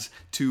 odds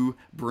to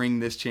bring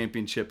this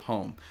championship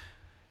home.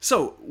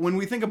 So, when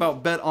we think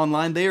about Bet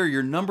Online, they are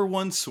your number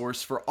one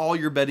source for all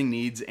your betting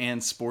needs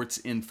and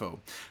sports info.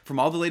 From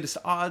all the latest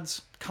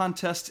odds,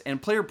 contests,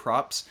 and player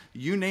props,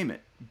 you name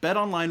it. Bet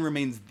Online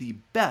remains the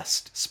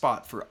best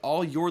spot for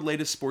all your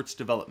latest sports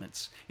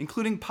developments,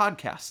 including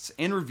podcasts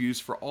and reviews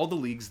for all the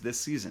leagues this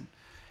season.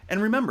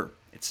 And remember,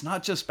 it's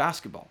not just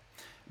basketball.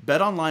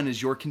 Bet Online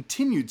is your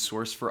continued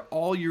source for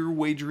all your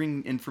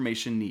wagering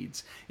information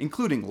needs,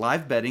 including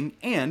live betting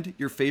and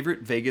your favorite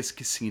Vegas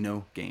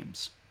casino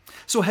games.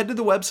 So head to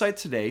the website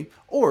today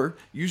or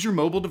use your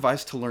mobile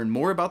device to learn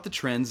more about the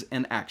trends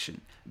and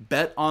action.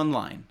 Bet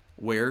Online,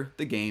 where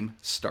the game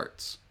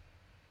starts.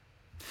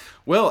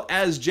 Well,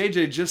 as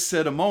JJ just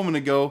said a moment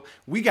ago,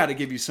 we got to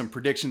give you some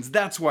predictions.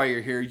 That's why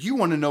you're here. You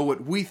want to know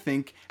what we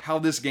think, how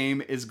this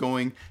game is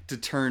going to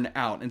turn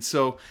out. And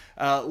so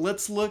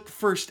let's look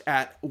first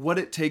at what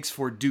it takes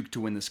for Duke to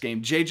win this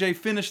game. JJ,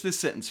 finish this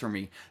sentence for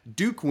me.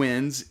 Duke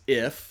wins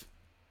if...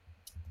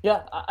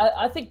 Yeah,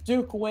 I think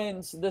Duke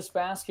wins this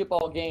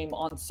basketball game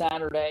on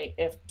Saturday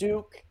if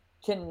Duke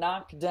can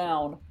knock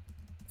down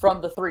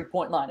from the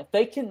three-point line. If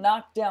they can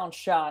knock down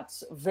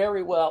shots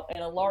very well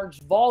in a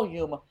large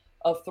volume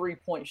of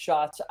three-point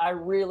shots, I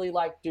really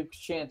like Duke's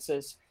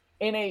chances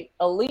in a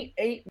Elite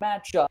Eight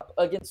matchup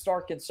against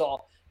Arkansas.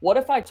 What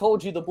if I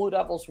told you the Blue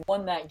Devils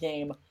won that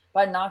game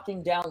by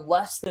knocking down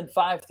less than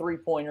 5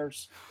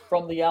 3-pointers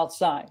from the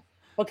outside?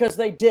 Because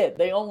they did.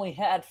 They only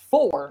had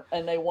 4,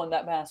 and they won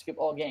that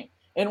basketball game.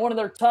 In one of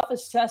their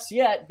toughest tests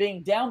yet,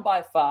 being down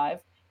by 5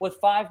 with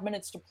 5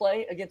 minutes to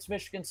play against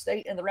Michigan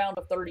State in the round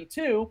of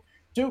 32,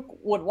 Duke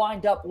would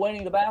wind up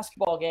winning the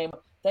basketball game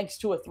thanks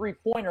to a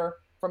three-pointer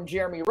from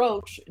Jeremy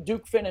Roach.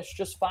 Duke finished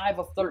just 5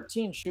 of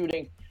 13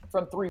 shooting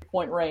from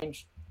three-point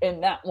range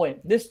in that win.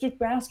 This Duke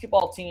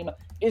basketball team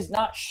is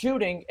not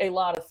shooting a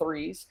lot of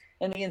threes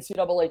in the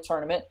NCAA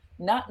tournament,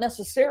 not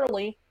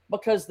necessarily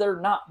because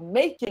they're not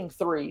making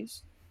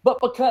threes, but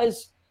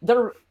because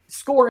they're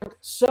scoring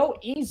so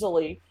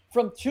easily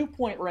from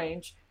 2-point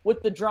range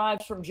with the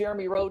drives from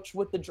Jeremy Roach,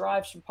 with the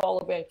drives from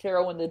Paolo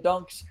Banchero, and the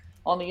dunks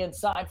on the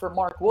inside for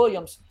Mark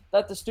Williams,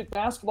 that the Duke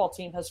basketball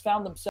team has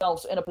found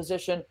themselves in a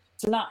position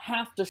to not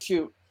have to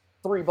shoot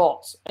 3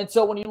 balls. And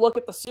so when you look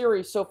at the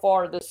series so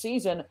far this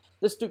season,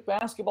 this Duke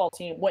basketball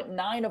team went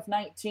 9 of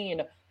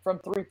 19 from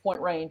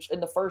 3-point range in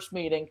the first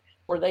meeting,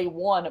 where they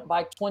won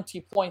by 20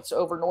 points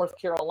over North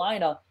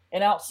Carolina.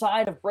 And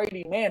outside of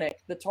Brady Manek,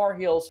 the Tar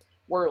Heels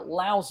were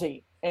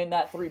lousy in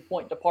that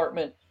 3-point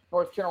department.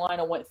 North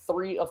Carolina went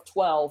 3 of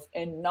 12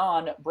 and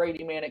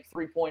non-Brady Manek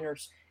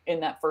 3-pointers in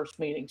that first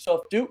meeting. So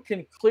if Duke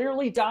can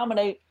clearly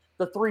dominate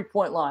the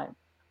 3-point line,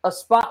 a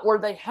spot where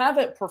they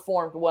haven't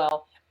performed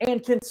well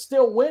and can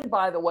still win,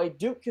 by the way,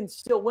 Duke can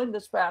still win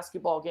this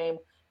basketball game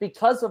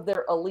because of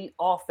their elite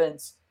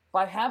offense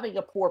by having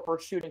a poor per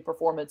shooting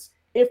performance.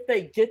 If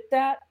they get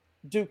that,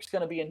 Duke's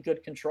going to be in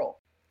good control.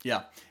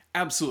 Yeah,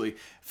 absolutely.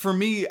 For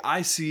me,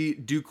 I see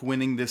Duke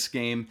winning this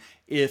game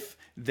if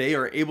they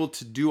are able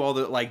to do all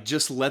the,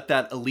 just let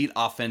that elite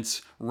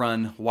offense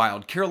run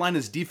wild.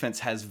 Carolina's defense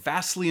has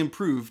vastly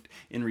improved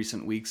in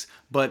recent weeks,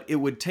 but it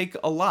would take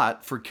a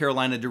lot for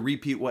Carolina to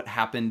repeat what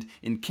happened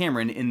in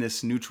Cameron in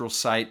this neutral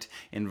site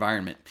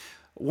environment.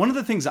 One of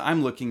the things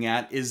I'm looking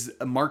at is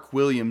Mark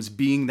Williams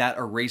being that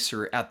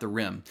eraser at the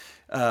rim.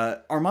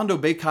 Armando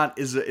Bacot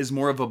is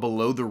more of a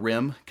below the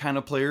rim kind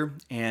of player.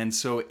 And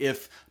so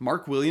if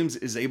Mark Williams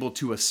is able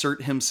to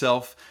assert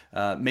himself,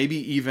 maybe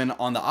even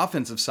on the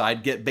offensive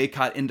side, get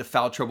Bacot into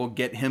foul trouble,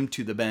 get him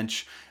to the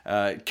bench.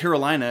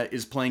 Carolina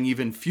is playing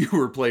even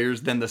fewer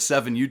players than the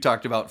 7 you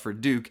talked about for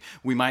Duke.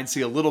 We might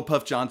see a little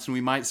Puff Johnson, we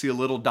might see a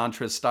little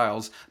Dontrez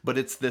Styles, but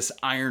it's this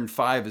Iron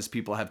 5 as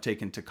people have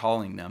taken to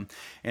calling them.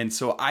 And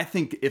so I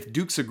think if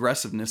Duke's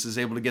aggressiveness is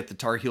able to get the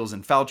Tar Heels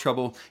in foul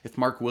trouble, if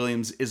Mark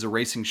Williams is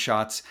erasing shots,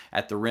 shots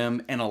at the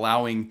rim and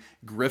allowing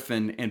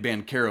Griffin and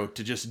Banchero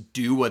to just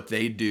do what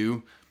they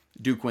do,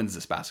 Duke wins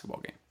this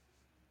basketball game.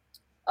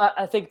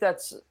 I think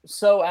that's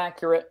so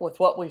accurate with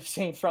what we've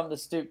seen from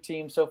the Duke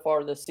team so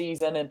far this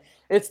season. And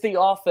it's the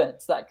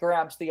offense that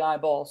grabs the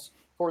eyeballs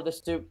for the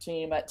Duke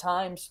team. At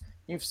times,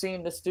 you've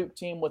seen the Duke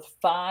team with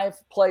 5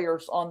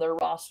 players on their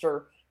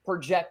roster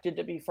projected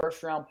to be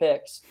first-round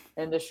picks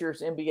in this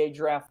year's NBA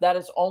draft. That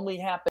has only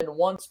happened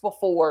once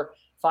before.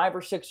 5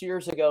 or 6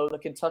 years ago, the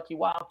Kentucky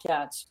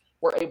Wildcats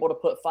were able to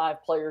put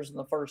 5 players in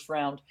the first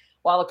round.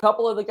 While a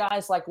couple of the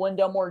guys like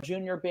Wendell Moore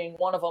Jr. being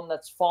one of them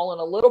that's fallen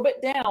a little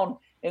bit down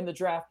in the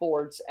draft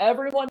boards,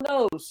 everyone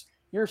knows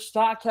your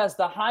stock has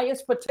the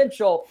highest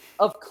potential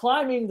of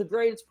climbing the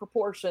greatest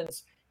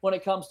proportions when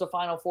it comes to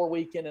Final Four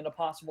weekend and a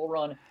possible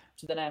run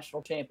to the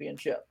national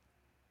championship.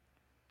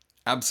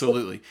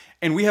 Absolutely.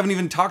 And we haven't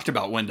even talked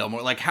about Wendell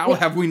Moore. Like, how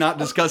have we not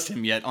discussed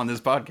him yet on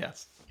this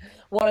podcast?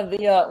 One of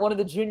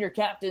the junior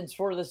captains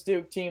for this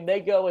Duke team.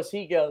 They go as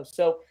he goes.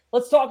 So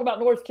let's talk about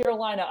North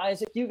Carolina.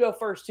 Isaac, you go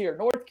first here.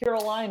 North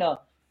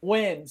Carolina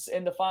wins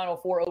in the Final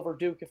Four over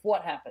Duke. If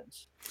what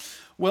happens?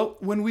 Well,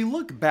 when we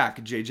look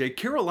back, JJ,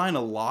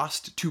 Carolina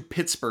lost to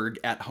Pittsburgh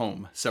at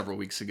home several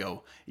weeks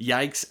ago.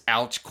 Yikes,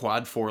 ouch,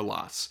 quad 4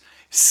 loss.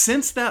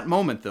 Since that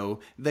moment, though,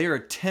 they are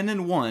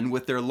 10-1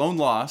 with their lone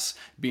loss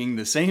being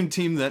the same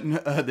team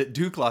that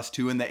Duke lost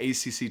to in the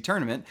ACC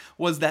tournament,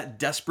 was that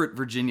desperate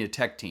Virginia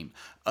Tech team.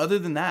 Other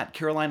than that,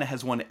 Carolina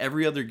has won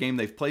every other game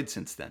they've played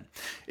since then.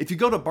 If you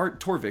go to Bart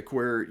Torvik,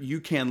 where you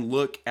can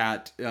look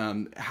at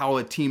how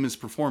a team is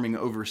performing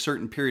over a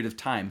certain period of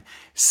time,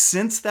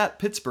 since that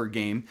Pittsburgh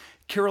game,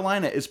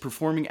 Carolina is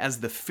performing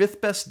as the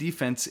 5th best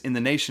defense in the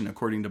nation,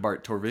 according to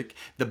Bart Torvik,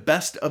 the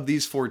best of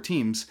these 4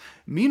 teams.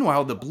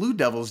 Meanwhile, the Blue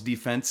Devils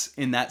defense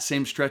in that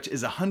same stretch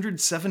is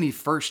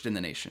 171st in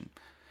the nation.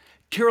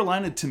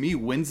 Carolina, to me,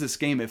 wins this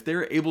game if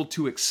they're able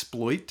to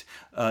exploit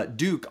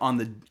Duke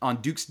on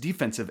Duke's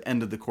defensive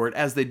end of the court,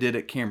 as they did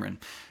at Cameron.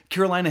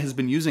 Carolina has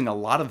been using a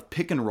lot of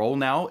pick and roll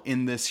now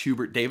in this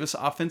Hubert Davis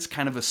offense,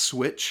 kind of a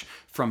switch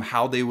from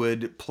how they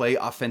would play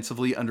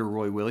offensively under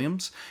Roy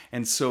Williams.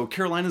 And so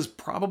Carolina's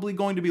probably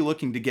going to be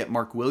looking to get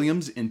Mark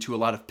Williams into a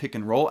lot of pick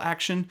and roll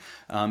action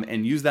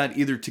and use that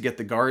either to get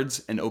the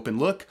guards an open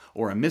look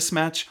or a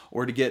mismatch,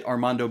 or to get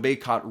Armando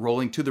Bacot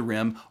rolling to the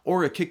rim,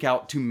 or a kick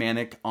out to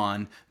Manek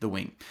on the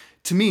wing.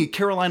 To me,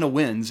 Carolina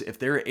wins if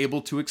they're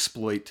able to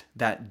exploit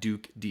that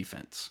Duke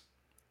defense.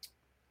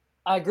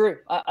 I agree.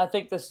 I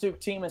think the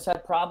Duke team has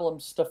had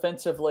problems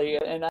defensively,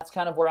 and that's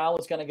kind of where I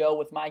was going to go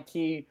with my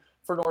key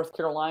for North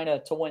Carolina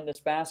to win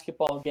this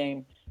basketball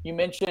game. You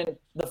mentioned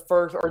the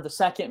first or the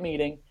second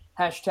meeting,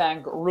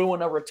 hashtag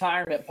ruin a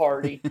retirement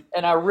party,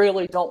 and I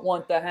really don't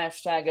want the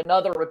hashtag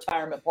another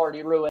retirement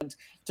party ruined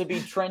to be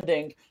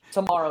trending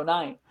tomorrow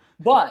night.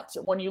 But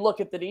when you look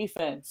at the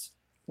defense,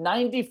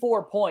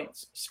 94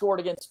 points scored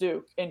against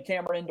Duke in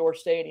Cameron Indoor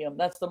Stadium.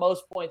 That's the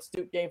most points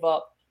Duke gave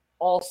up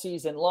all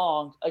season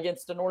long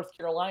against a North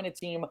Carolina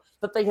team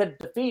that they had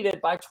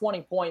defeated by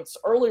 20 points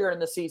earlier in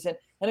the season.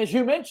 And as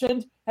you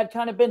mentioned, had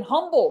kind of been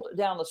humbled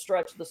down the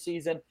stretch of the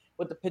season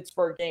with the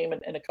Pittsburgh game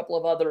and a couple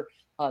of other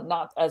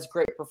not as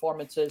great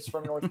performances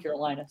from North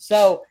Carolina.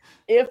 So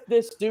if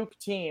this Duke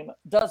team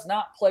does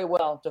not play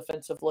well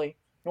defensively,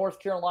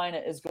 North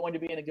Carolina is going to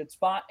be in a good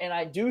spot. And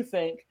I do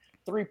think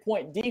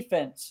 3-point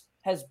defense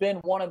has been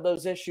one of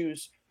those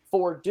issues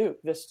for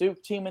Duke. This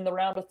Duke team in the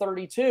round of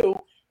 32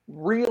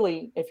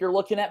 really, if you're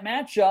looking at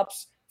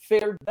matchups,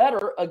 fared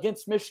better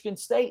against Michigan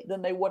State than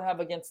they would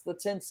have against the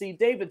 10 seed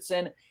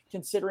Davidson,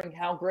 considering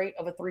how great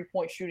of a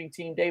 3-point shooting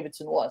team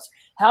Davidson was.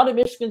 How did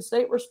Michigan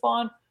State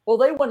respond? Well,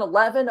 they went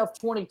 11 of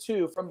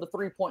 22 from the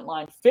 3-point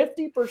line,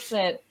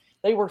 50%.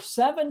 They were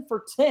 7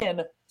 for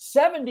 10,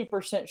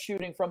 70%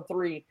 shooting from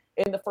 3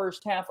 in the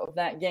first half of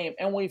that game.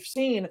 And we've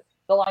seen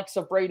the likes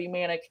of Brady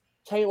Manek,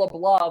 Caleb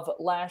Love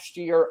last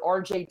year,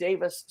 RJ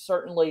Davis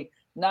certainly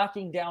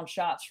knocking down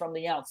shots from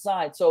the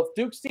outside. So if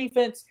Duke's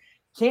defense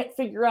can't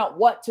figure out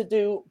what to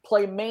do,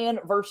 play man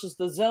versus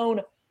the zone,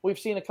 we've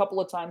seen a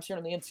couple of times here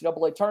in the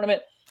NCAA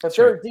tournament. If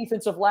there are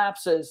defensive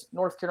lapses,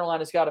 North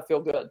Carolina's got to feel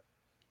good.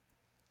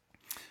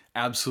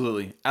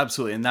 Absolutely.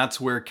 Absolutely. And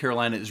that's where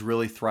Carolina is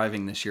really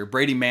thriving this year.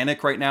 Brady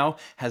Manek right now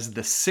has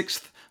the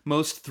 6th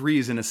most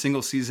threes in a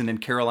single season in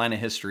Carolina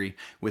history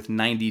with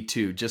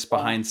 92, just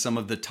behind some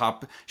of the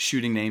top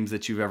shooting names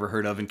that you've ever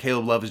heard of. And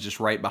Caleb Love is just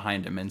right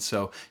behind him. And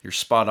so you're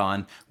spot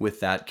on with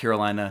that.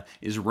 Carolina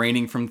is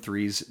raining from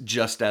threes,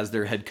 just as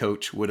their head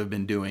coach would have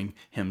been doing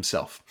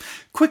himself.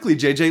 Quickly,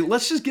 JJ,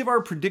 let's just give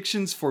our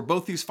predictions for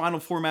both these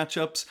Final Four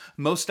matchups,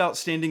 most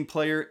outstanding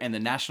player and the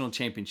national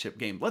championship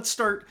game. Let's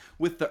start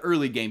with the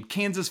early game.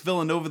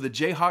 Kansas-Villanova, the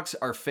Jayhawks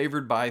are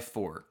favored by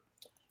 4.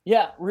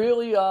 Yeah,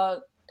 really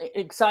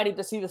excited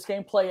to see this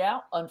game play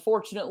out.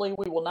 Unfortunately,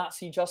 we will not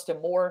see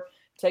Justin Moore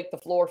take the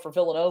floor for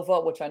Villanova,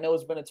 which I know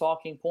has been a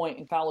talking point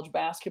in college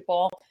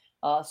basketball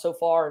so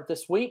far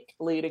this week,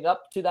 leading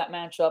up to that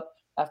matchup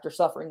after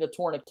suffering a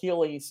torn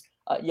Achilles.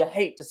 You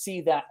hate to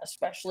see that,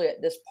 especially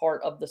at this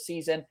part of the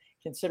season.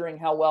 considering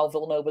how well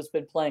Villanova's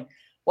been playing.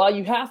 While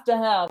you have to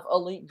have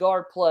elite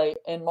guard play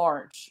in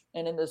March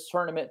and in this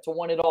tournament to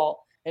win it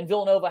all, and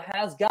Villanova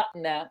has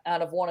gotten that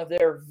out of one of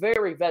their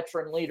very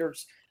veteran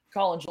leaders,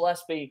 Colin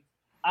Gillespie,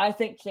 I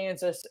think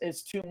Kansas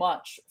is too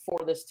much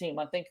for this team.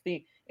 I think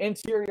the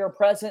interior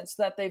presence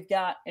that they've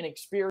got, an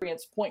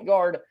experienced point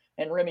guard,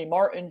 and Remy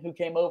Martin, who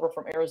came over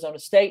from Arizona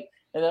State,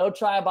 and then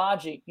Ochai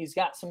Agbaji, he's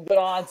got some good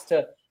odds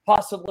to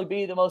possibly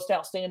be the most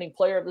outstanding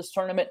player of this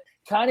tournament,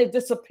 kind of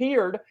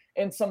disappeared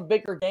in some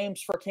bigger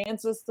games for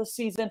Kansas this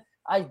season.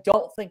 I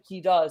don't think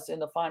he does in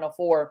the Final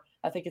Four.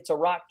 I think it's a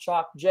rock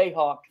chalk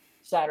Jayhawk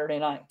Saturday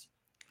night.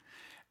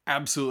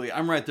 Absolutely.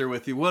 I'm right there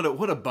with you. What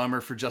a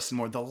bummer for Justin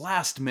Moore. The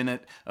last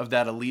minute of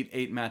that Elite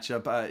Eight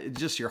matchup,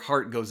 just your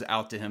heart goes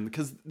out to him,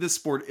 because this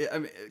sport,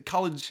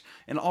 college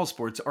and all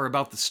sports are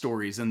about the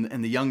stories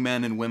and the young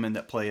men and women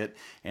that play it.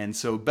 And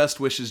so best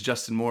wishes,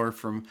 Justin Moore,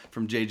 from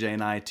JJ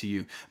and I to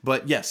you.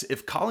 But yes,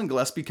 if Colin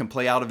Gillespie can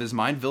play out of his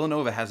mind,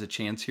 Villanova has a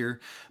chance here,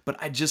 but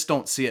I just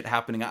don't see it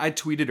happening. I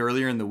tweeted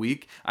earlier in the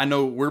week, I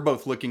know we're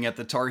both looking at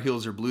the Tar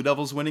Heels or Blue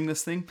Devils winning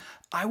this thing.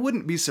 I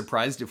wouldn't be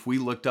surprised if we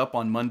looked up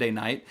on Monday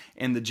night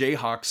and the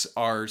Jayhawks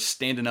are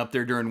standing up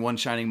there during one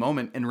shining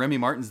moment and Remy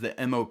Martin's the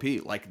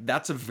MOP. Like,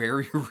 that's a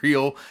very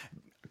real,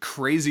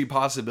 crazy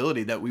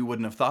possibility that we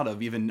wouldn't have thought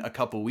of even a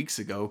couple weeks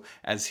ago,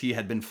 as he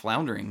had been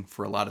floundering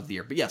for a lot of the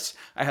year. But yes,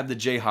 I have the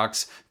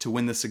Jayhawks to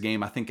win this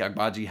game. I think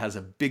Agbaji has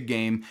a big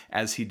game,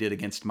 as he did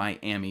against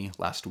Miami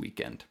last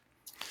weekend.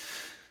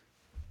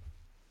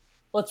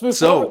 Let's move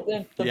forward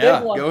then. The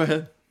big one. Go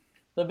ahead.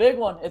 The big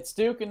one. It's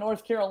Duke and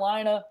North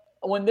Carolina.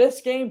 When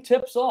this game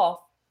tips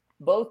off,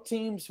 both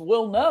teams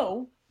will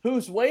know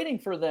who's waiting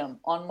for them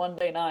on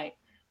Monday night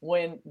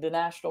when the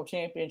national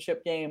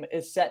championship game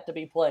is set to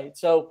be played.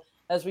 So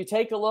as we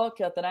take a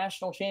look at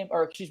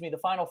the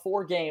Final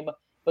Four game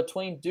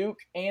between Duke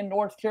and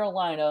North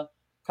Carolina,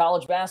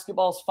 college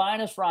basketball's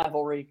finest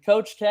rivalry,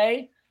 Coach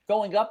K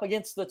going up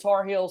against the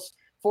Tar Heels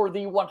for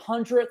the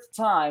 100th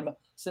time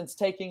since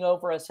taking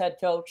over as head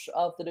coach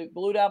of the Duke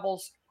Blue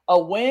Devils. A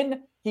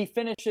win, he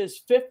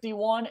finishes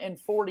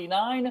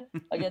 51-49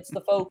 against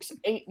the folks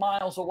 8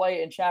 miles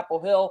away in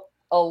Chapel Hill.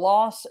 A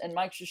loss, and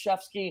Mike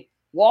Krzyzewski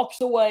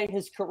walks away,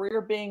 his career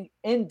being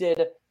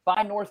ended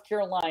by North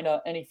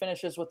Carolina, and he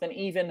finishes with an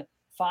even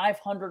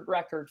 500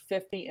 record,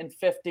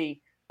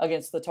 50-50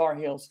 against the Tar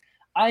Heels.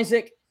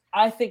 Isaac,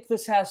 I think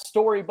this has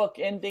storybook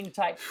ending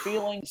type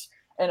feelings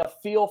and a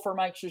feel for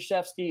Mike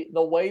Krzyzewski,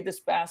 the way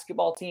this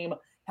basketball team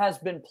has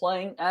been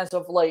playing as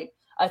of late.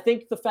 I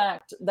think the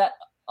fact that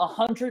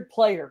 100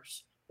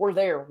 players were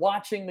there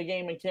watching the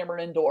game in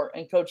Cameron Indoor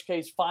and Coach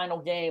K's final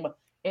game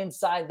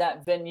inside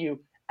that venue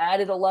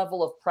added a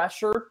level of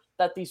pressure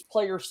that these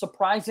players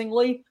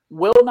surprisingly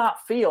will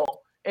not feel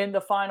in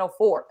the Final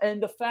Four.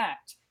 And the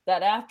fact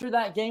that after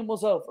that game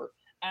was over,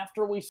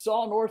 after we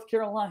saw North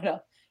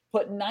Carolina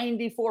put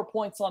 94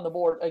 points on the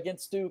board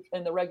against Duke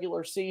in the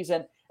regular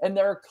season, and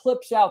there are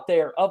clips out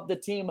there of the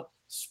team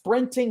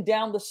sprinting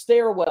down the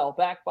stairwell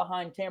back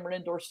behind Cameron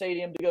Indoor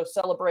Stadium to go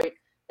celebrate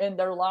in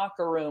their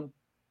locker room,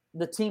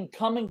 the team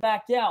coming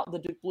back out, the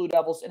Duke Blue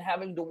Devils, and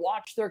having to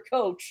watch their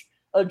coach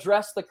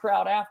address the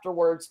crowd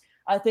afterwards.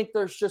 I think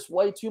there's just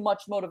way too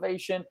much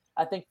motivation.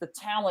 I think the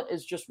talent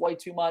is just way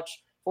too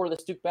much for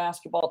this Duke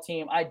basketball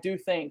team. I do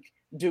think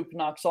Duke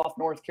knocks off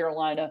North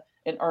Carolina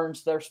and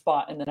earns their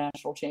spot in the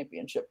national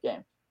championship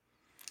game.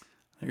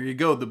 There you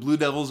go. The Blue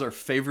Devils are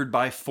favored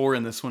by 4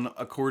 in this one,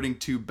 according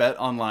to Bet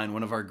Online,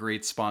 one of our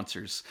great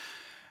sponsors.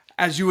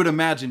 As you would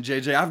imagine,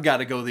 JJ, I've got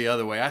to go the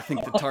other way. I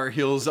think the Tar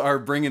Heels are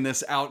bringing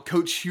this out.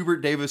 Coach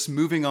Hubert Davis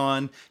moving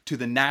on to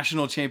the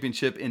national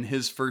championship in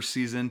his first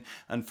season.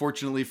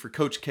 Unfortunately for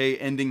Coach K,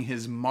 ending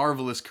his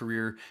marvelous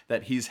career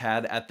that he's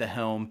had at the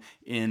helm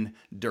in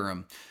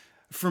Durham.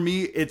 For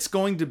me, it's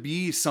going to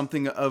be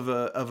something of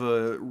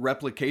a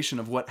replication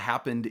of what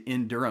happened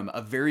in Durham.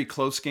 A very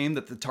close game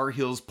that the Tar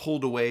Heels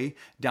pulled away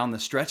down the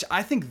stretch.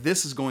 I think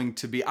this is going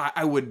to be,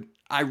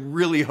 I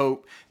really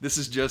hope this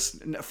is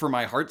just for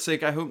my heart's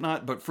sake, I hope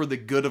not, but for the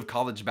good of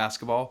college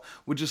basketball.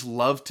 Would just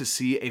love to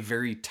see a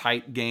very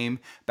tight game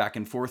back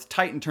and forth,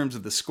 tight in terms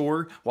of the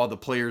score while the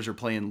players are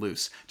playing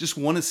loose. Just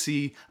want to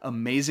see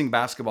amazing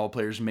basketball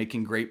players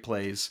making great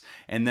plays.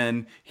 And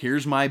then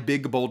here's my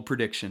big, bold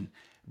prediction.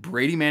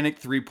 Brady Manek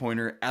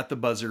three-pointer at the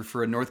buzzer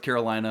for a North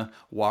Carolina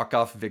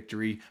walk-off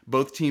victory.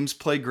 Both teams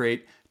play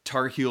great.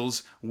 Tar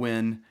Heels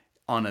win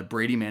on a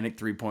Brady Manek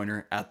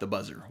three-pointer at the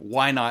buzzer.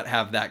 Why not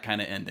have that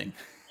kind of ending?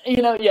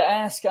 You know, you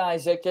ask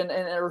Isaac, and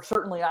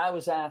certainly I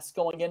was asked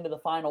going into the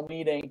final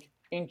meeting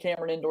in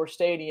Cameron Indoor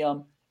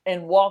Stadium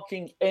and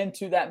walking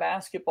into that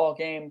basketball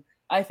game.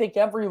 I think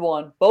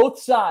everyone, both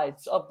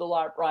sides of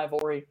the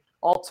rivalry,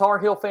 all Tar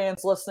Heel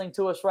fans listening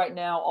to us right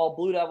now, all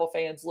Blue Devil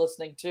fans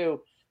listening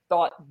too,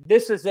 thought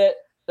this is it.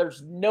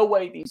 There's no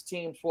way these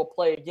teams will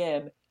play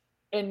again.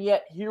 And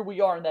yet here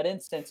we are in that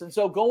instance. And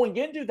so going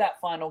into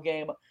that final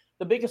game,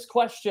 the biggest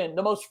question,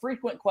 the most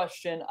frequent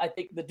question I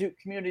think the Duke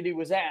community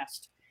was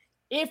asked,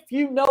 if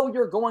you know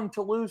you're going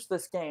to lose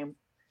this game,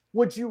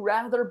 would you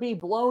rather be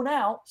blown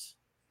out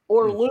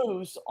or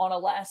lose on a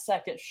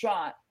last-second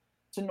shot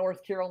to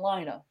North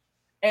Carolina.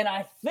 And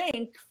I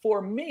think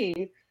for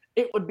me,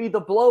 it would be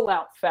the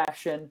blowout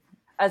fashion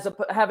as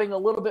having a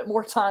little bit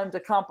more time to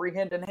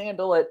comprehend and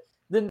handle it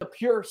than the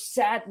pure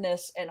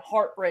sadness and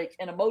heartbreak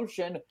and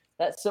emotion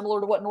that's similar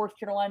to what North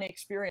Carolina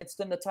experienced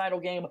in the title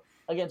game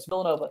against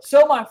Villanova.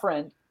 So, my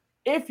friend,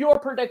 if your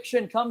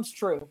prediction comes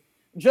true,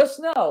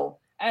 just know,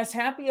 as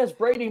happy as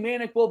Brady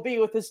Manick will be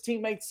with his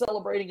teammates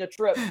celebrating a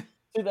trip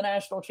to the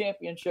national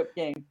championship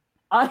game,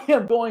 I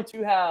am going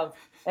to have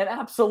an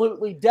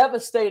absolutely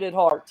devastated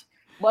heart,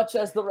 much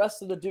as the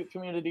rest of the Duke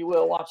community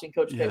will, watching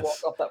Coach K walk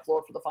off that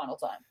floor for the final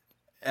time.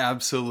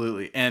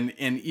 Absolutely. And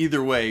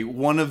either way,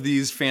 one of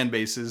these fan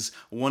bases,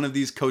 one of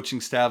these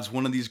coaching staffs,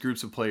 one of these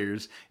groups of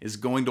players is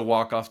going to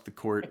walk off the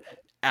court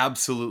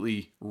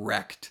absolutely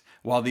wrecked,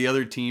 while the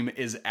other team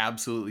is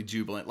absolutely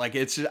jubilant. Like,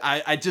 it's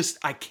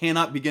I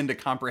cannot begin to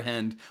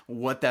comprehend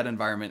what that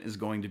environment is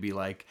going to be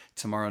like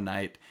tomorrow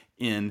night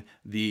in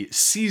the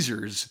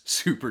Caesars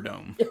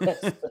Superdome.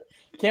 Yes.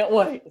 Can't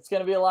wait. It's going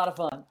to be a lot of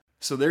fun.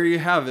 So there you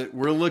have it.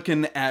 We're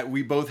looking at,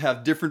 we both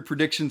have different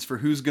predictions for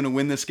who's going to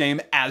win this game,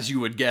 as you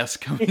would guess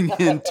coming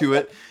into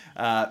it.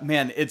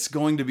 Man, it's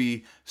going to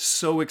be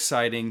so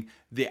exciting.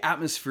 The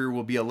atmosphere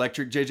will be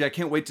electric. JJ, I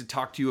can't wait to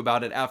talk to you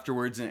about it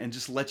afterwards and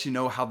just let you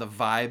know how the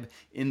vibe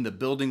in the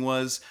building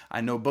was.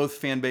 I know both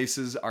fan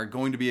bases are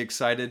going to be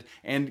excited.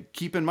 And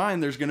keep in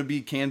mind, there's going to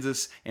be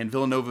Kansas and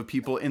Villanova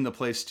people in the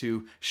place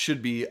too.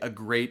 Should be a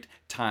great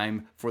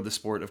time for the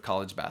sport of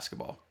college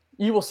basketball.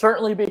 You will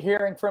certainly be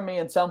hearing from me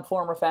in some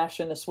form or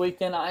fashion this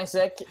weekend,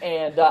 Isaac,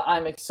 and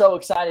I'm so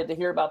excited to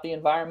hear about the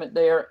environment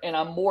there, and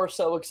I'm more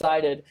so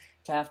excited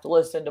to have to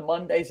listen to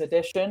Monday's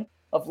edition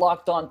of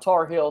Locked On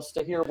Tar Heels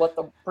to hear what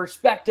the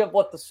perspective,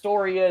 what the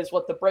story is,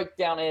 what the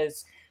breakdown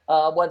is,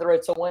 whether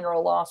it's a win or a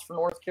loss for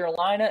North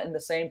Carolina, and the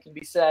same can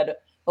be said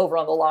over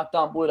on the Locked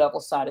On Blue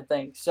Devils side of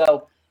things.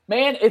 So,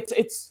 man,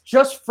 it's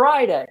just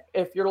Friday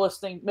if you're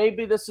listening.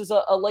 Maybe this is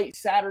a late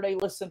Saturday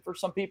listen for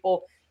some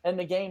people, and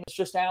the game is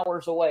just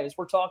hours away. As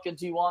we're talking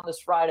to you on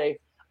this Friday,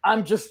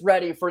 I'm just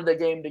ready for the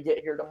game to get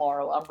here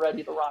tomorrow. I'm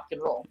ready to rock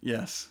and roll.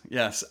 Yes.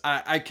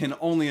 I can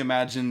only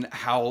imagine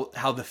how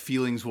the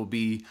feelings will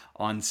be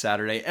on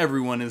Saturday.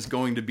 Everyone is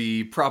going to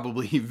be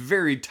probably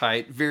very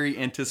tight, very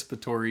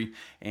anticipatory,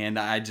 and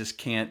I just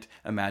can't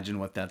imagine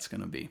what that's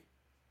going to be.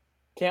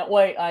 Can't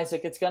wait,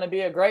 Isaac. It's going to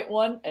be a great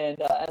one.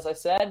 And as I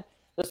said,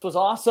 this was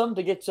awesome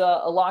to get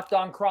a Locked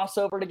On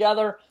crossover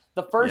together.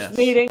 The first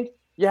meeting,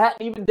 you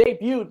hadn't even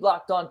debuted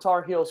Locked On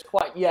Tar Heels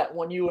quite yet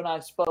when you and I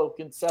spoke.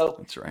 And so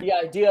that's right. The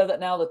idea that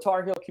now the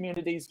Tar Heel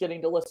community is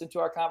getting to listen to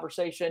our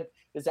conversation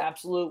is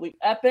absolutely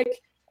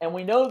epic. And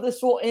we know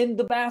this will end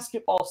the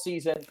basketball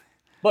season,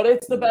 but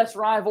it's the best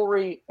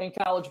rivalry in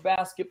college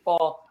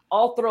basketball.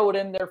 I'll throw it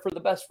in there for the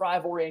best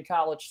rivalry in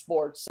college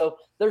sports. So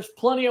there's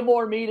plenty of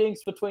more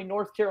meetings between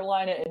North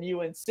Carolina and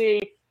UNC,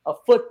 a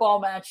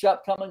football matchup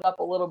coming up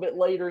a little bit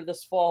later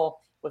this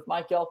fall with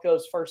Mike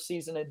Elko's first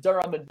season in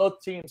Durham, and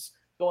both teams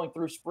going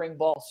through spring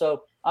ball.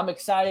 So I'm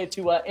excited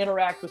to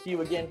interact with you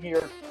again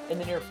here in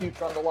the near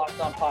future on the Locked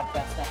On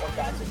Podcast Network,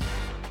 guys.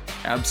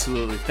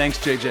 Absolutely. Thanks,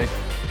 JJ.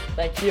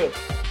 Thank you.